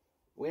go.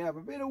 We have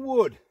a bit of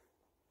wood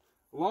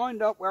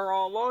lined up where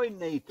our line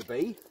need to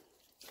be,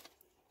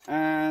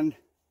 and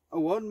a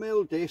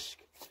 1mm disc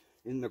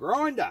in the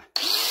grinder.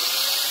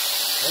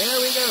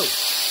 There we go.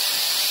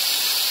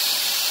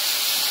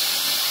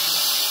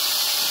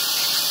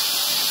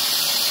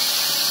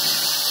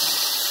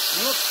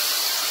 Look.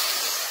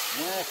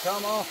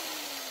 Come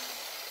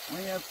off.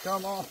 We have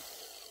come off.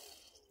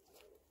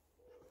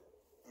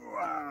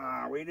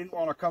 Wow, we didn't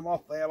want to come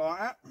off there like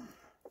that.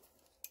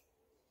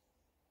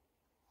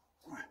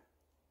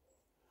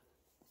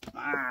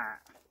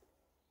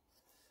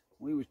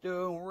 We was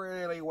doing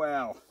really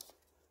well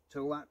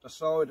till that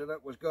decided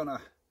it was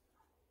gonna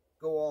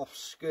go off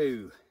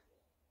skew.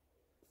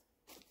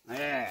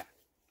 Yeah.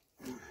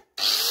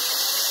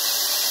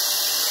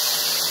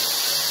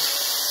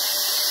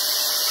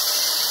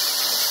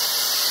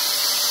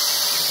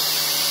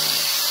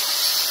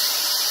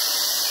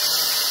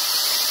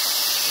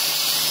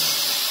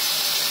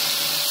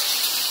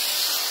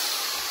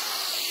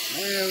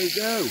 There we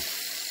go.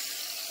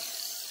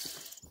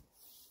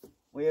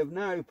 We have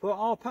now put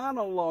our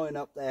panel line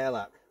up there,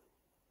 look.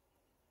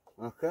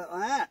 Look at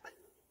that.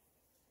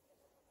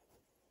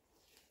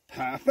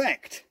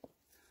 Perfect.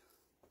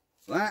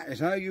 That is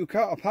how you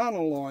cut a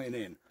panel line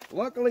in.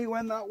 Luckily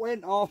when that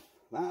went off,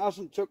 that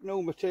hasn't took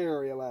no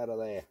material out of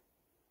there.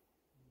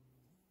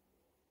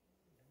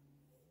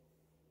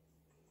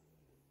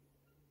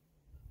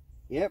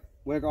 Yep,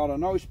 we've got a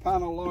nice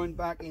panel line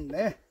back in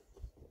there.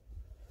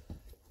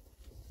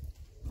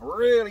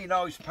 Really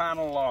nice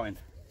panel line.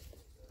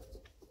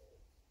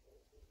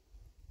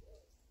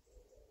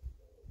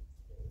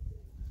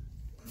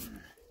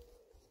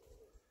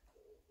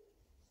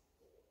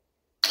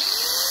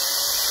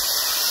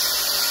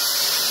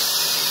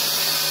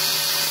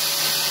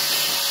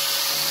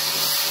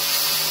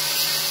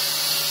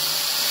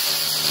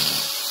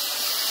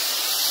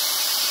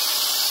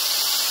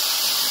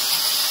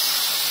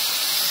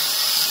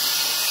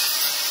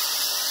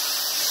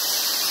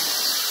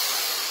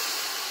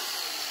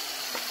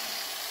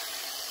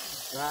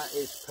 That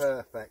is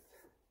perfect.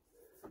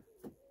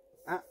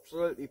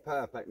 Absolutely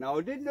perfect. Now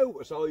I did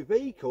notice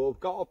Iveco have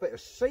got a bit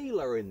of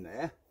sealer in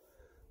there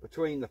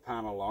between the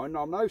panel line.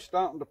 I'm now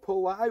starting to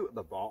pull that out at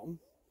the bottom.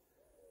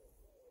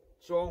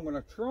 So I'm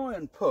going to try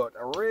and put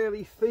a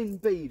really thin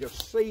bead of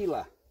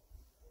sealer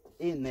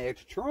in there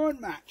to try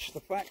and match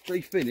the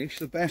factory finish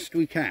the best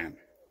we can.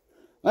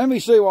 Let me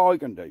see what I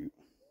can do.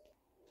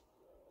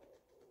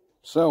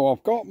 So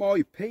I've got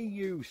my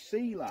PU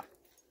sealer,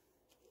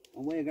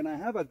 and we're going to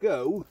have a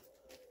go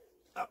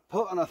at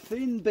putting a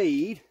thin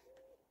bead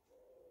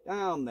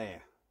down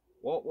there.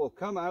 What will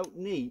come out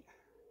neat.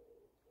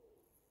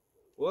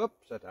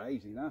 Whoops, a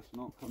daisy, that's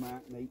not come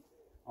out neat.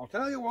 I'll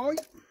tell you why.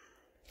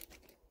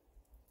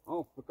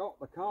 Oh, forgot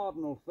the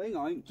cardinal thing.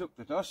 I ain't took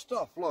the dust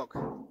off, look.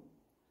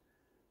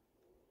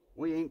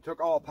 We ain't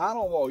took our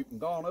panel wipe and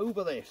gone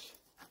over this.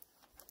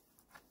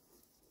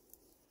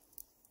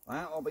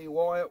 That'll be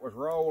why it was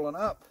rolling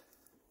up.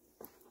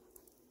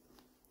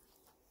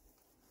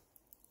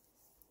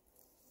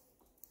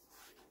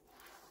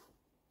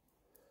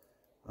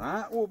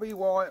 That will be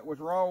why it was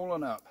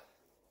rolling up.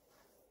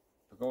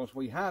 Because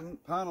we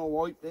hadn't panel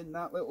wiped in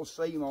that little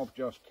seam I've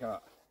just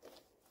cut.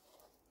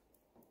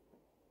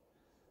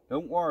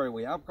 Don't worry,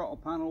 we have got to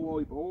panel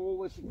wipe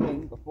all this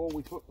again before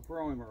we put the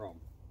primer on.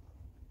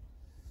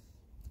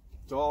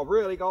 So I've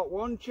really got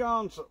one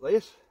chance at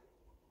this.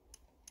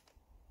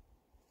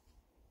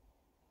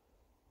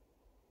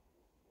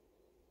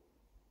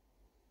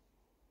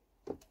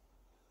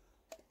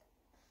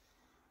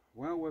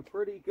 Well, we're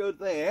pretty good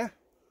there.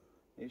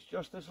 It's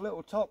just this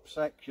little top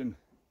section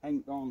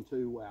ain't gone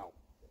too well.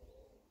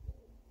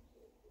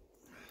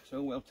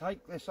 So we'll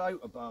take this out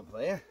above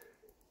there.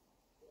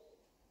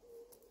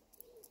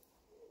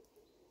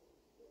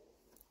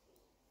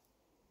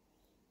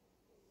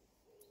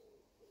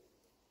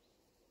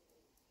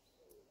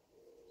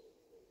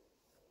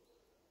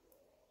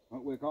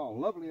 But we've got a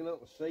lovely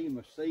little seam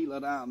of sealer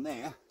down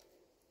there.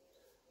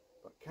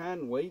 But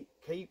can we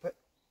keep it,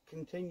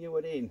 continue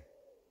it in?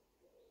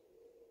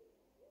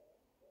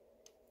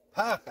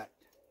 Perfect.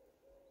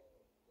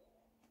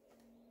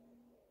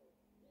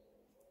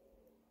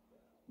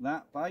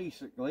 That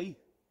basically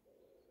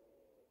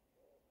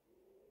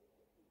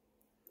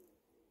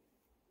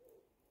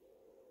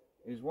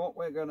is what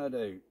we're going to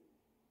do.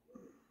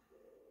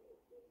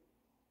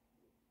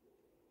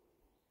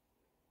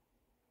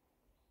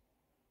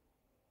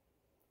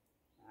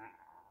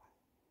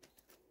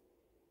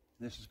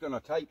 This is going to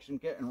take some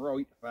getting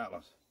right,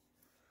 fellas.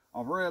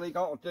 I've really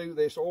got to do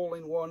this all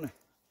in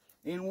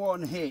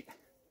one hit.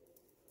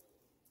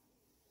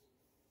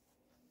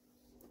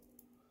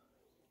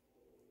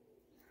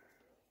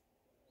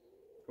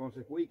 Because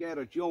if we get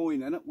a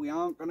join in it, we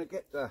aren't going to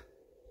get to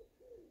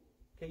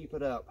keep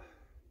it up.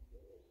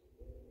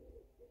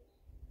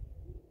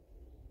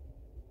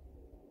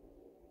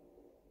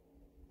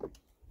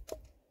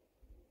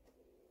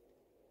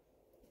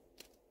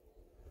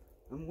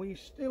 And we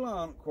still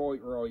aren't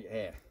quite right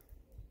here.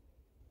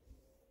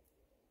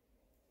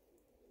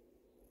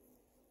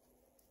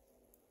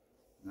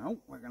 No,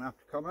 we're going to have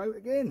to come out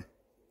again.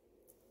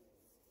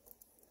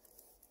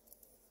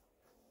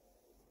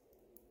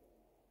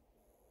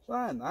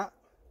 Saying that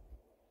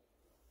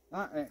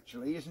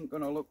actually isn't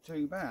going to look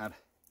too bad.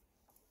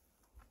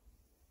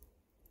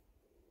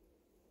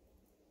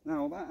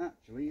 No, that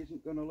actually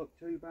isn't going to look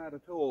too bad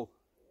at all.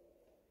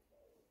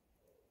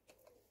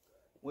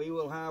 We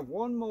will have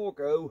one more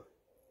go.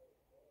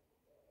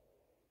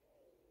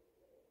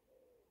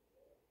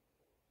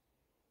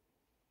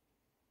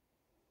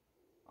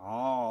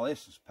 Oh,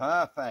 this is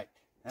perfect.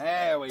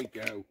 There we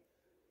go.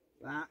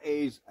 That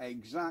is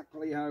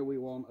exactly how we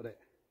wanted it.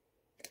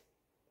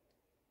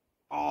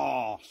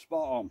 Oh,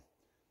 spot on.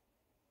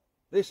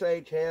 This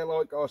edge here,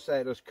 like I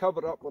said, is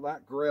covered up with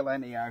that grill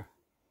anyhow.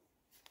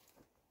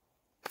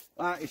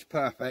 That is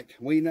perfect.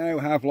 We now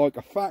have like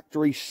a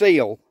factory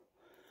seal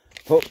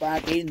put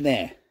back in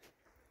there.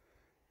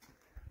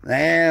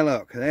 There,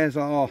 look, there's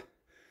our...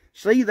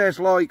 See, there's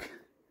like...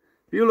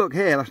 If you look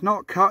here, that's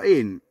not cut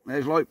in.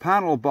 There's like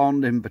panel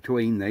bond in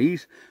between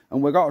these,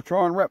 and we've got to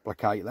try and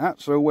replicate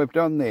that, so we've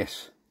done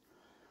this.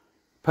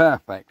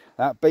 Perfect.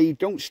 That bead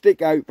don't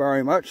stick out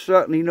very much,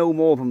 certainly no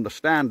more than the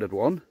standard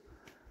one.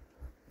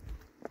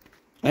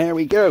 There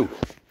we go.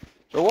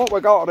 So what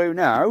we've got to do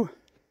now,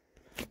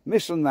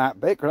 missing that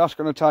bit, because that's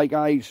going to take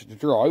ages to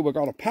dry, we've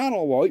got to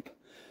panel wipe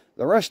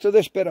the rest of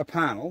this bit of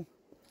panel,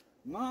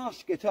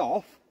 mask it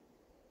off,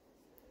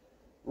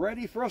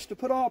 ready for us to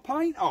put our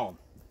paint on.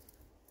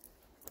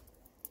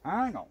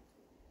 Hang on.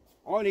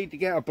 I need to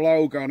get a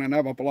blowgun and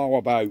have a blow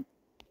about.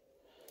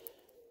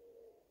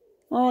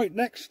 Right,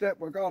 next step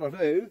we've got to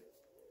do,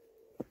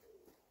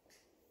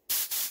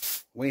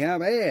 we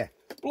have air.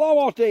 Blow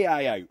our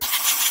DA out.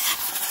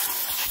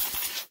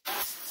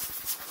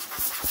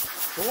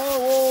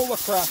 Blow all the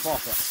crap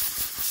off it.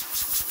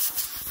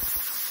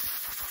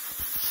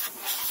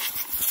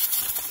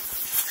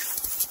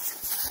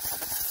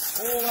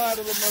 All out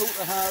of the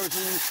motor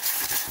housings.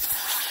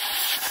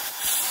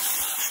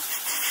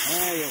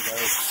 There you go.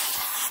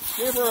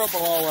 Give her a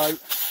blowout.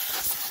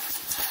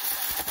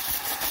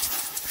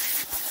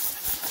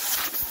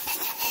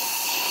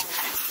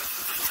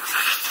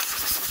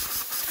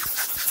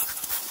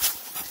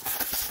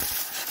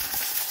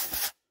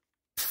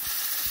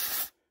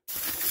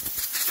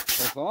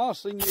 The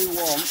last thing you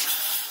want,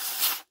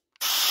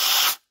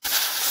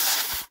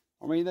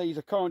 I mean, these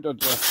are kind of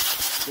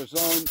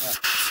designed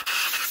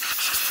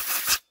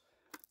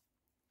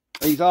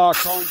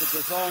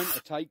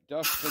to take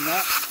dust and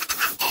that.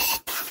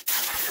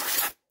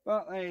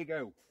 But there you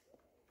go.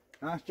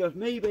 That's just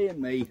me being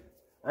me.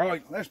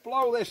 Right, let's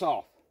blow this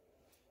off.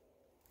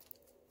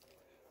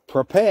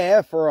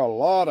 Prepare for a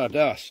lot of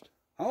dust.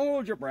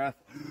 Hold your breath.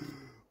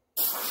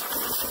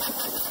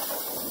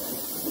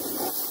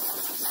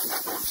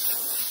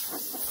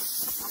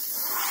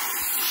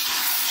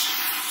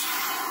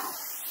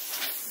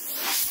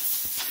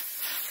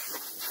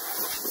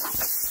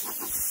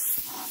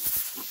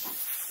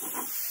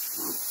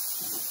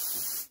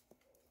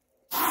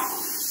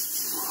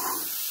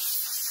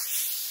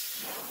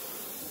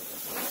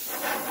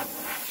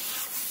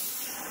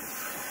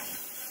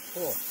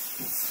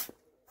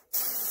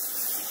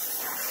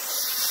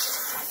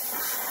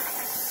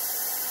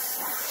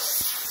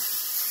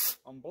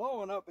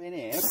 blowing up in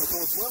here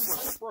because when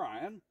we're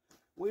spraying,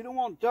 we don't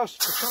want dust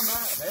to come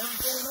out of there and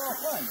get in our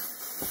paint.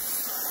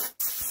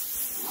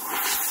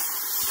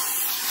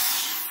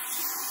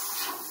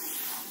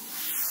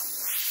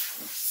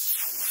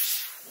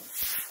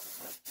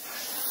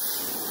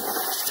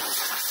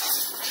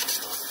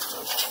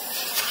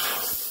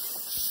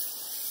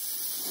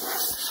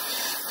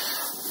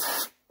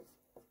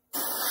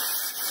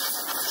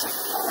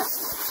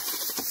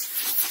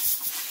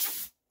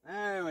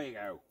 There we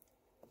go.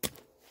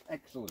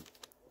 Excellent.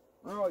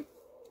 Right.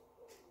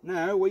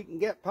 Now we can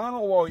get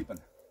panel wiping.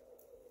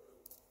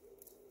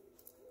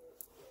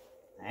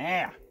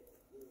 There.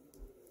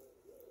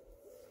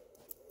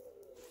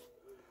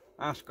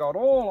 That's got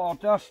all our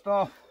dust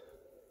off.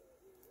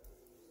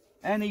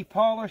 Any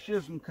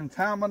polishes and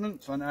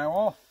contaminants are now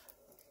off.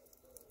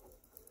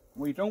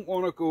 We don't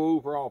want to go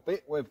over our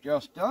bit we've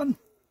just done.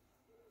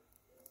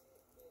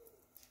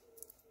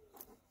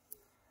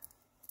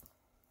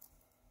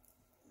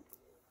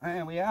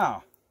 There we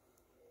are.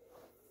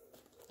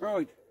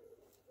 Right.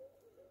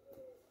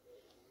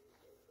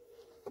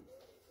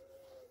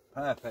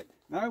 Perfect.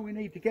 Now we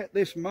need to get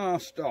this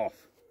masked off.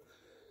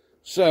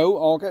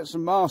 So I'll get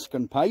some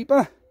masking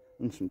paper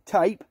and some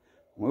tape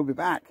and we'll be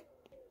back.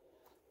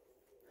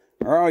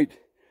 Right.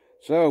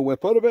 So we'll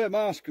put a bit of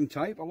masking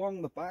tape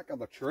along the back of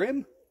the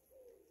trim.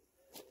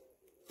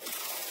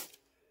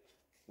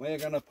 We're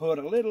going to put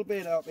a little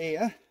bit up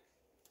here.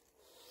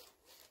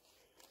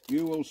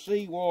 You will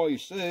see why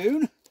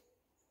soon.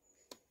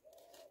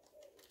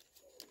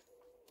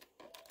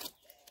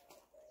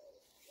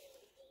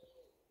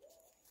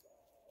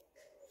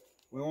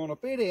 We want a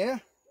bit here.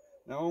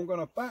 Now I'm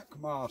going to back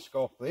mask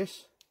off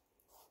this,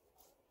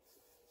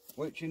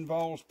 which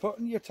involves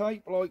putting your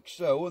tape like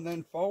so and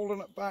then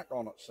folding it back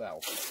on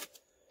itself.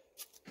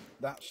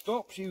 That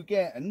stops you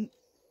getting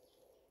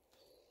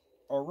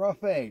a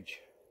rough edge.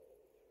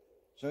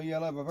 So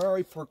you'll have a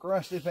very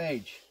progressive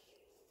edge,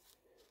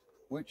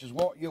 which is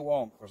what you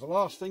want. Because the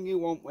last thing you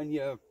want when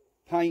you're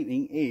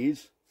painting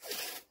is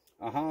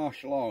a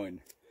harsh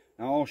line.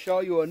 Now I'll show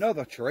you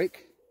another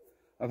trick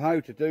of how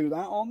to do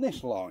that on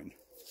this line.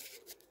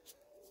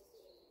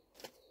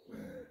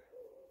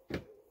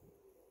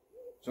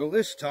 So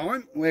this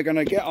time we're going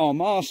to get our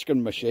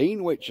masking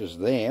machine, which is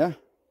there,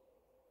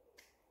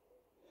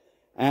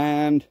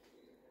 and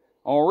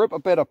I'll rip a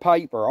bit of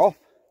paper off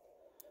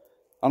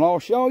and I'll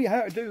show you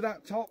how to do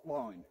that top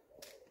line.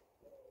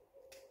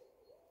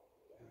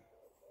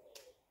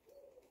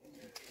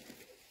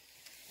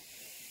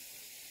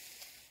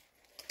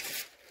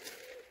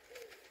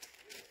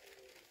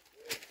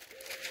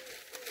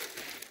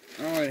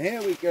 Alright,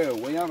 here we go.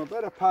 We have a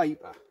bit of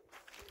paper.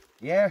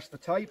 Yes, the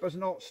tape is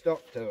not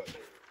stuck to it.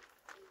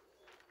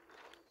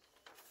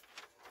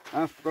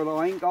 That's because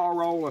I ain't got a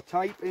roll of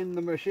tape in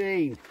the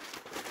machine.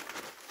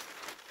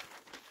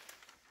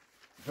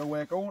 So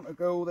we're going to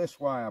go this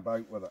way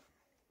about with it.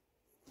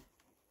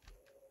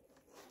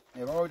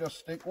 If I just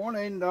stick one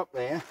end up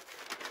there,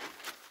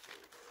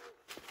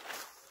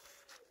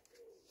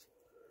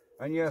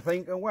 and you're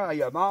thinking, well,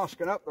 you're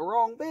masking up the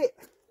wrong bit.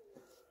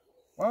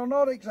 Well,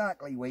 not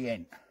exactly, we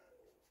ain't.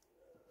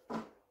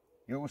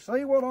 You'll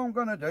see what I'm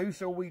going to do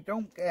so we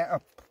don't get a,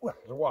 well,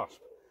 there's a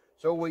wasp,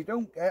 so we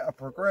don't get a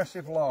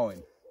progressive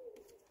line.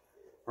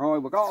 Right,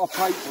 we've got our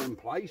paper in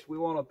place. We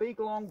want a big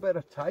long bit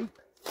of tape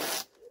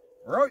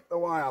right the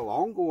way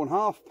along, going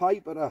half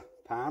paper to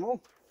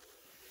panel.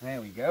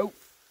 There we go.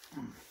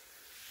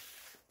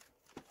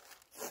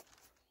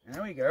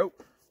 There we go.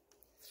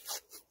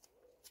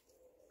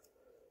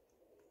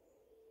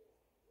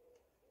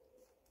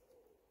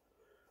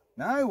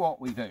 Now what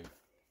we do,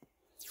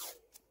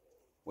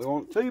 we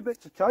want 2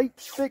 bits of tape,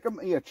 stick them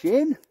to your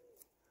chin.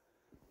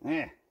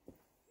 There.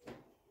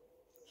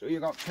 So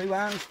you've got 2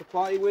 hands to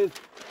play with.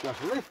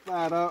 Just lift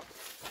that up.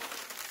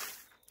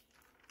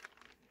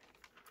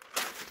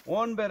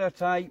 1 bit of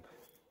tape.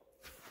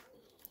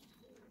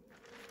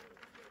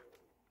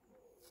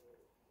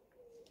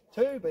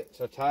 2 bits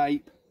of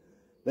tape.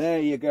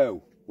 There you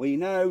go. We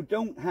now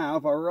don't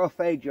have a rough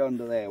edge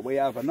under there. We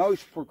have a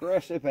nice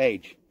progressive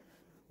edge,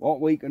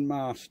 what we can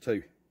mask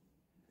to.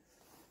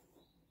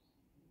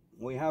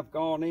 We have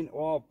gone into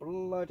our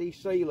bloody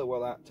sealer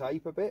with that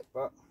tape a bit,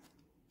 but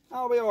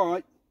that'll be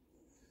alright.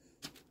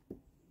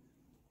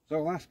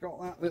 So that's got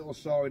that little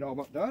side of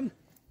it done.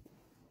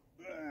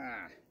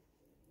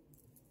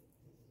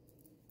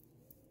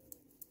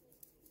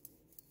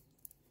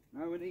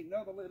 Now we need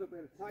another little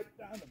bit of tape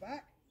down the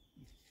back.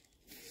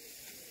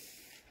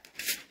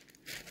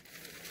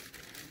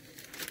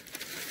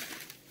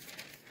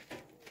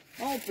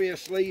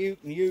 Obviously you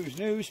can use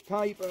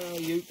newspaper,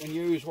 you can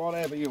use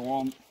whatever you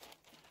want.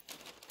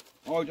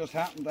 I just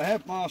happen to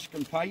have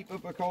masking paper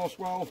because,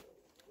 well,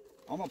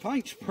 I'm a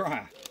paint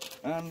sprayer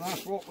and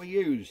that's what we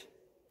use.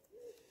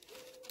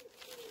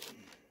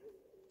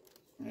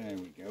 There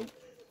we go.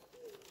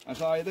 I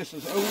say this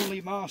is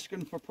only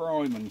masking for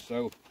priming,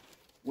 so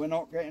we're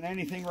not getting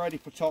anything ready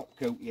for top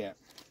coat yet.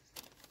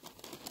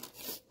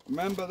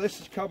 Remember, this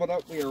is covered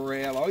up with a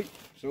rear light,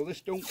 so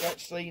this don't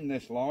get seen,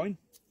 this line.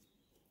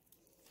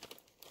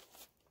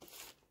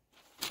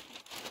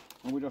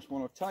 And we just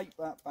want to tape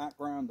that back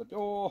round the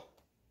door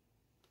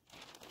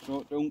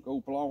so it don't go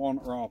blow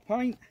onto our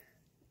paint.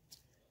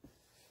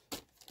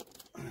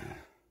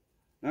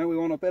 Now we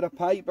want a bit of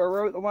paper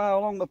right the way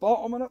along the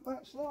bottom and up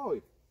that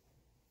side.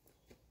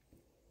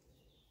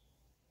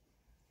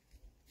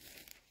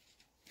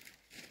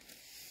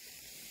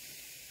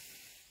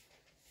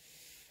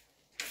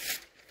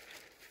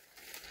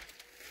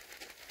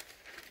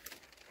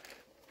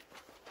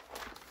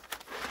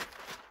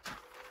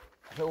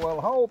 So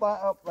we'll hold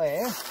that up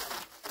there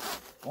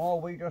while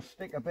we just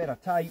stick a bit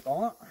of tape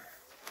on it.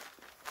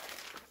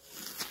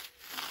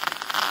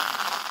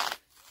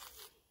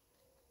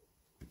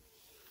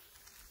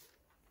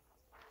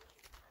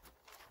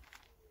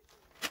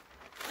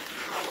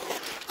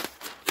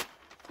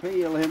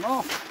 Peel him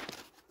off.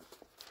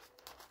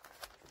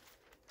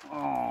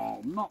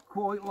 Oh, not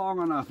quite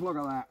long enough, look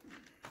at that.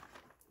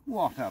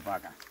 What a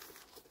bugger.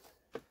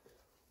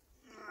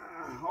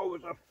 I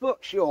was a foot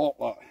short,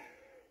 look.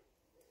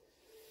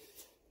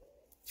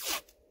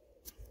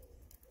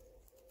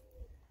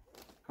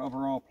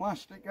 Cover our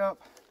plastic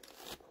up.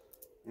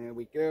 There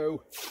we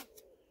go.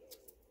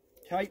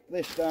 Tape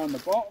this down the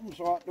bottom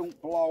so it don't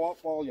blow up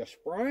while you're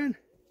spraying.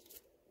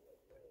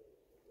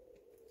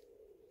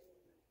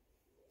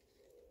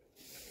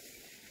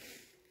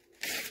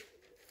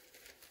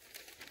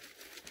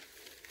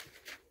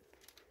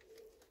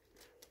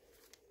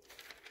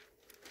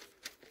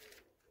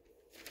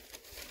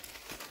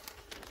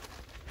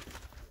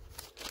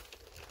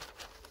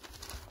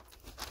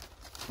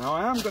 Now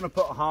I am going to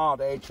put a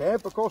hard edge here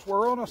because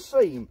we're on a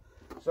seam,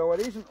 so it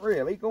isn't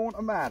really going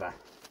to matter.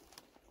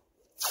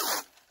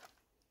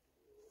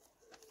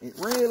 It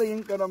really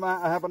ain't going to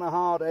matter having a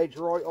hard edge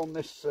right on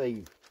this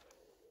seam.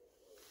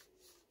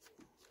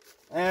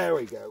 There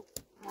we go.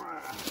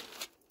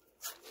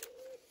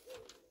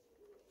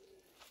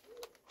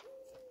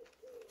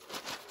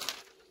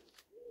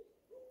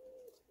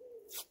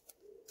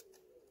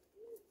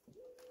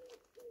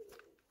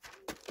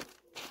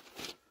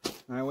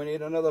 Now we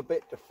need another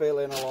bit to fill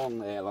in along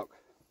there, look.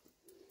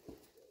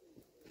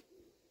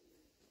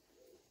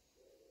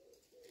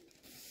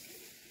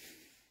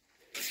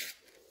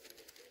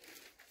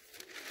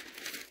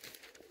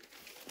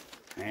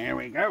 There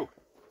we go.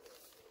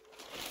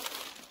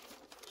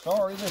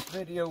 Sorry this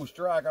video's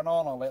dragging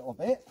on a little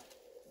bit.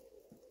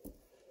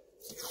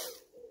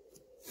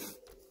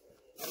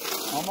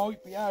 I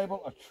might be able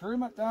to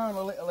trim it down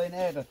a little in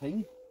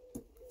editing.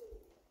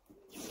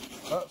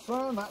 But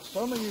saying that,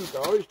 some of you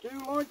guys do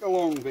like a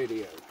long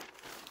video.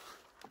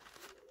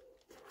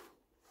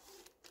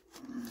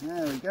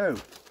 There we go.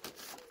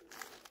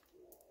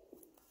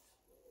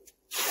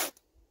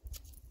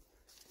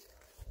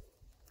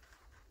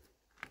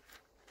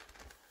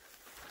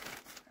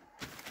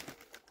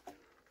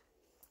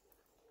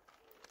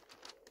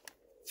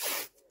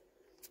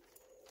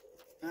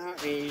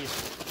 That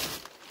is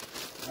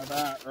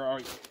about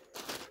right.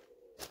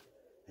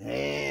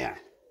 There.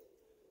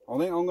 I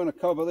think I'm going to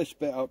cover this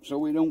bit up so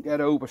we don't get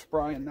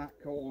overspraying that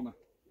corner.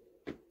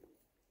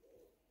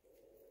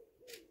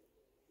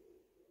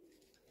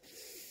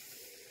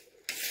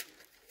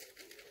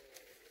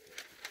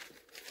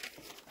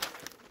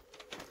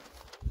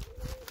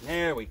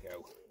 There we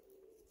go.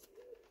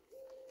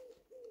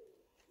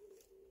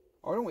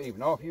 I don't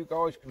even know if you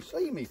guys can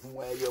see me from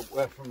where you're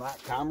from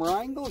that camera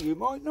angle. You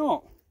might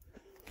not.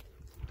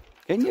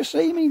 Can you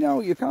see me? No,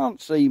 you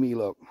can't see me,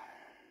 look.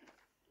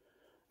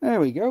 There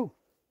we go.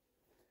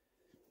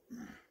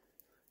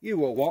 You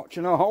were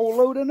watching a whole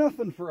load of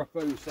nothing for a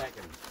few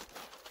seconds.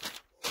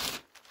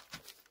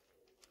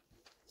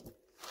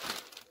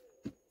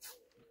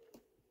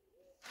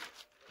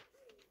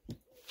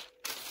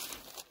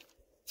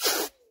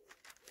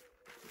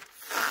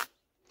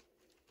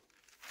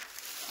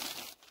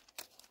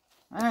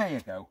 There you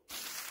go.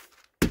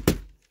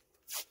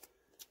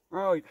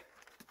 Right.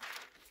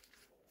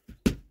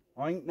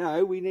 I think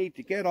now we need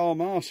to get our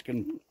mask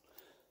and...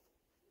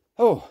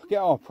 oh, get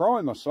our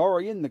primer,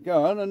 sorry, in the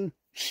gun and...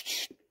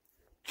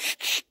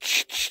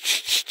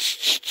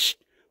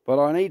 but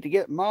I need to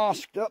get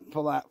masked up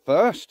for that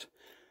first.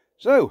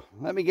 So,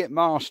 let me get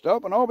masked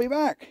up and I'll be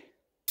back.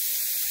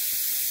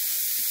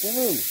 So,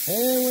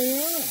 here we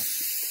are.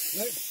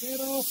 Let's get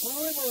our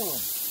primer on.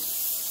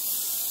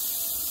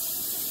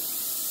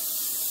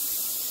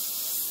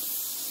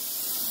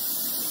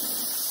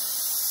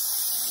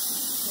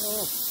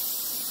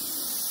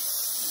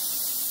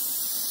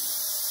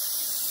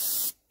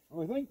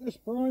 I think this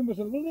primer's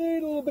a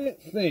little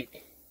bit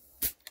thick.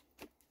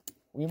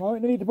 We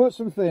might need to put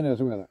some thinners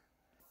with it.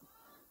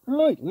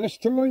 Right, let's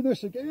try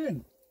this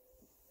again.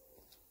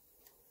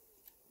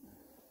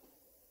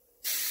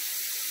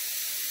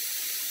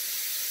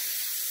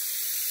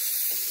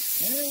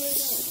 Here we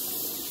go.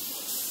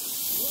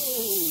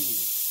 Whoa!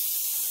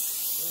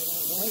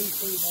 Way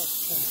too much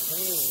stuff.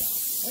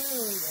 Here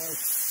we are.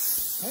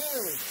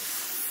 There we go. There we go.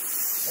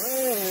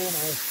 Well,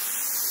 now.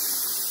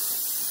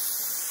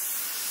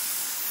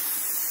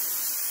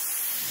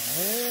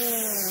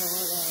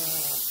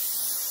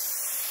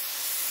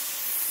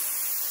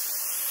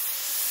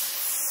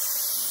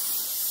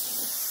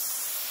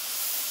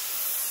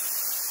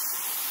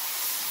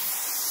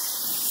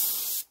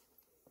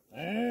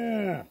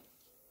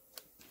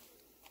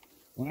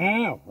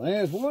 Wow,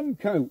 there's one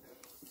coat.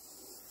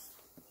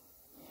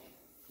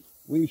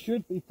 We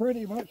should be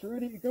pretty much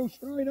ready to go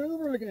straight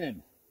over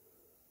again.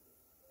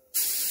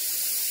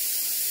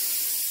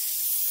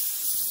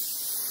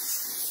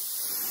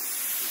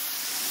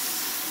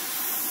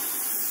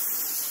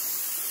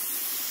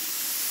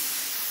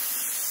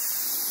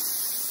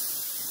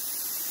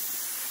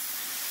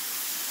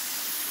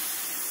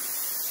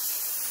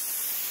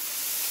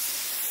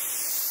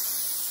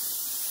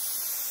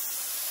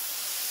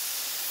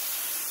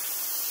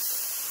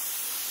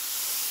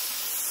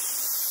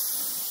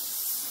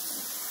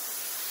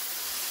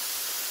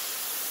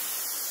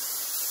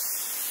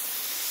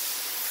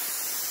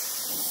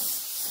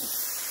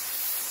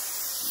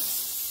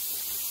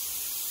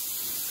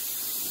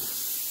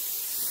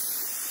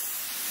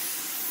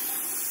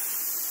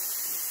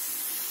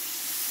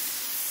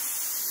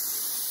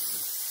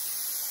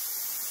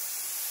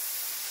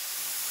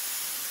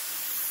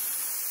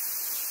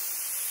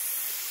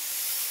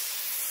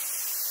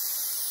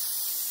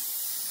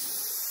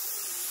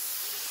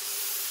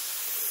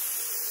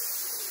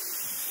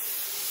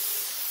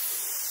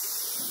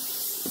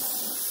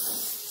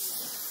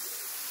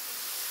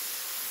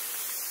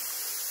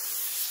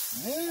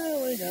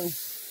 There we go.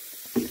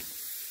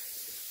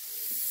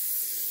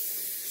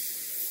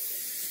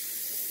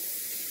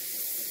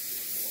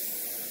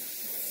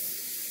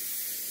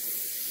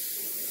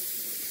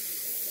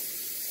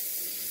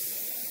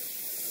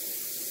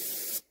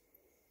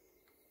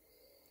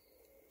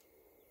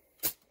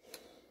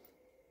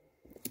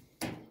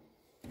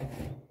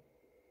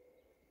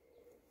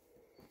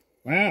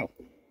 Wow.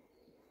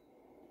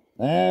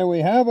 There we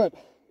have it.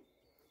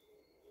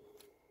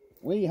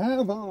 We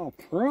have our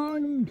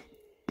primed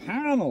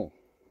panel.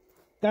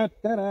 Da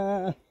da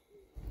da.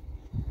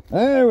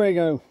 There we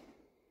go.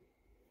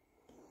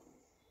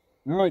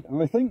 Right,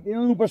 I think the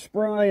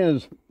overspray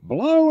is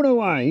blown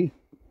away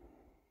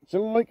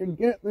so I can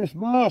get this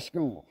mask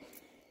off.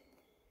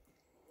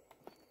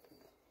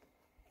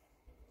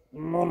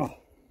 Ugh.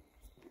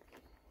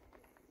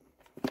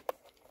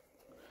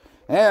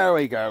 There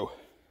we go.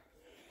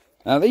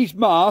 Now these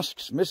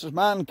masks, Mrs.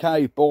 Man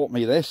Cave bought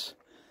me this.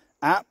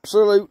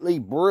 Absolutely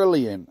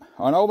brilliant.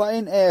 I know they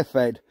ain't air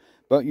fed,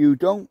 but you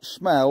don't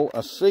smell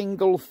a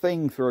single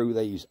thing through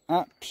these.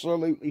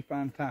 Absolutely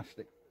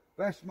fantastic.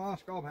 Best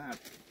mask I've had.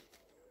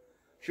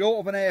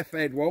 Short of an air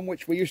fed one,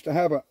 which we used to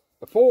have at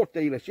the Ford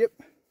dealership.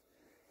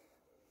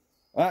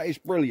 That is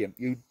brilliant.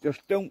 You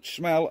just don't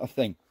smell a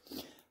thing.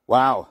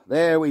 Wow,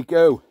 there we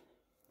go.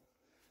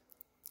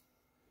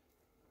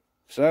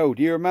 So,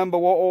 do you remember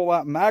what all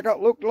that maggot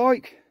looked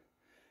like?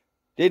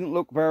 Didn't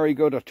look very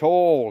good at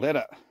all, did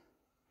it?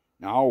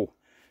 No.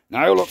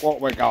 Now look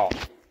what we got.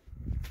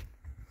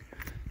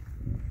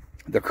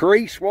 The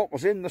crease, what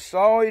was in the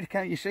side,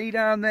 can you see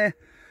down there?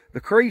 The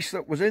crease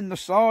that was in the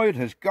side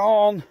has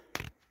gone.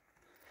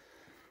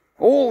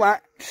 All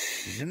that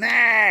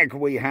snag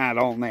we had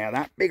on there,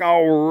 that big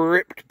old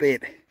ripped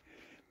bit,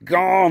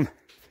 gone.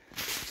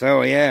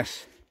 So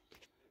yes,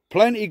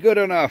 plenty good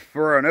enough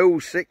for an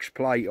 06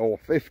 plate or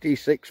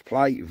 56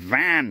 plate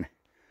van.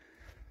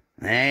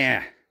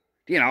 There.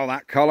 You know,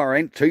 that colour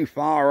ain't too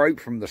far out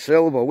from the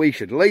silver. We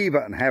should leave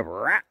it and have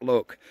rat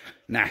look.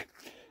 Nah.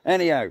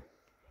 Anyhow,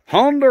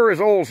 Honda is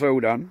also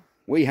done.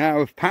 We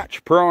have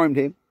patch primed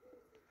him.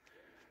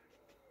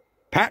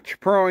 Patch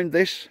primed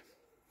this,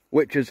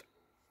 which is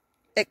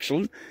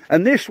excellent.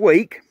 And this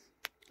week,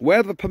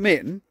 weather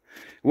permitting,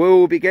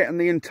 we'll be getting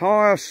the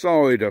entire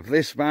side of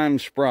this van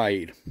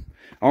sprayed.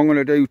 I'm going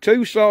to do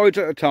 2 sides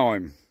at a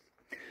time.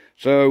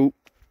 So,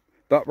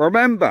 but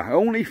remember,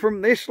 only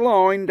from this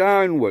line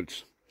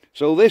downwards.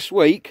 So this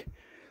week,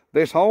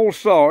 this whole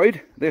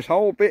side, this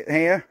whole bit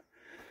here,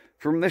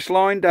 from this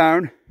line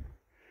down,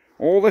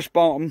 all this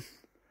bottom,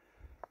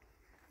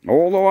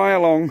 all the way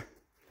along,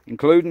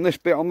 including this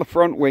bit on the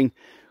front wing,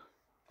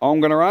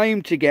 I'm going to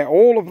aim to get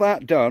all of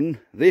that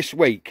done this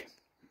week.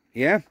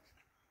 Yeah?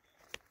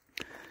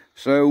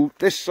 So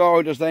this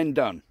side is then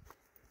done.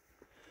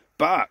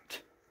 But,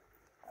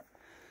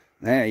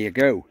 there you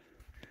go.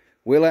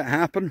 Will it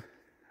happen?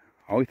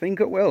 I think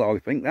it will. I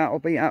think that'll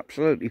be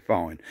absolutely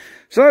fine.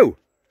 So,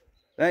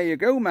 there you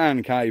go,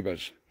 man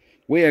cavers.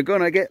 We are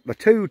going to get the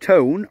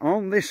 2-tone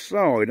on this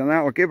side, and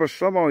that'll give us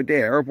some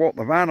idea of what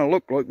the van will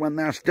look like when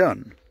that's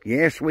done.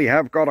 Yes, we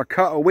have got to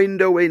cut a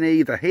window in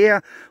either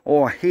here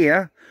or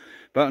here,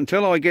 but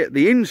until I get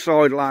the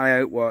inside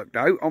layout worked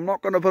out, I'm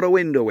not going to put a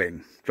window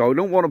in. So I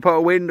don't want to put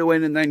a window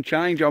in and then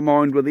change our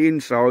mind with the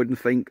inside and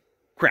think,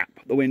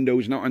 crap, the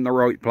window's not in the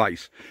right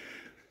place.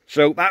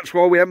 So that's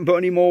why we haven't put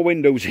any more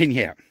windows in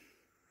yet.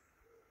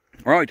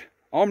 Right,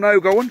 I'm now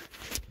going.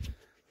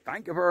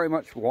 Thank you very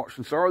much for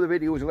watching. Sorry the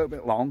video was a little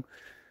bit long.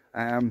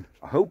 I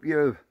hope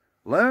you've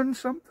learned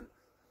something.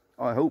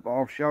 I hope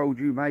I've showed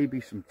you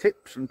maybe some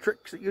tips and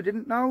tricks that you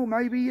didn't know.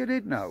 Maybe you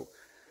did know.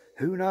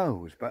 Who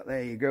knows? But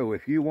there you go.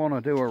 If you want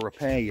to do a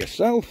repair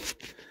yourself,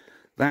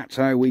 that's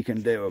how we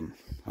can do them.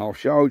 I'll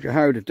show you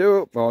how to do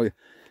it by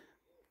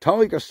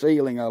tiger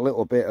sealing a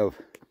little bit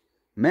of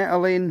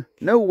metal in.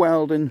 No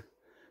welding.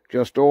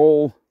 Just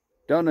all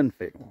done and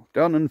filled.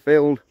 Done and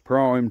filled,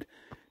 primed.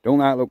 Don't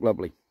that look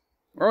lovely?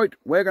 Right,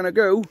 we're going to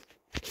go.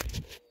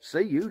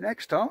 See you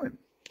next time.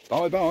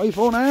 Bye-bye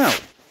for now.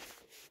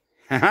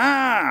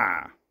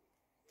 Ha-ha!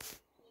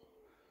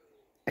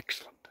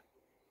 Excellent.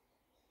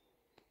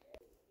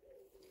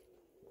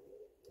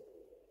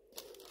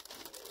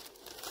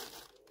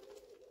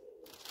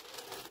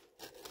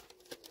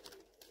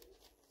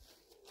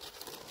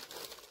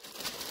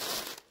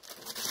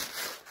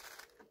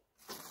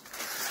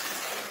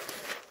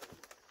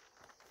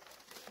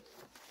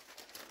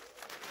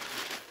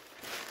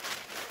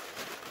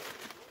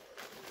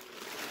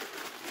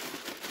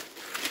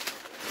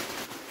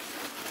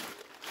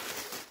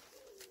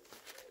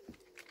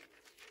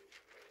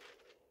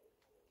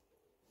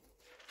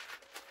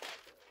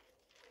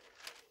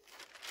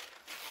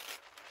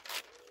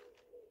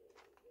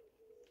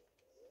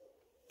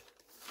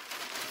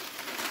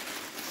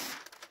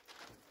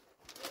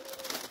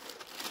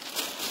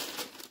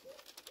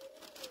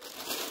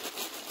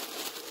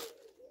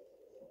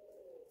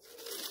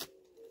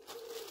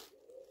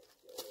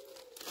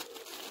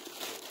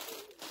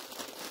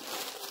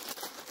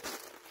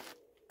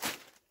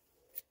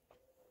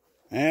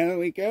 There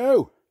we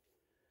go.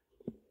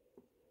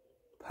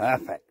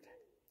 Perfect.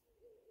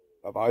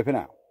 Bye-bye for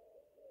now.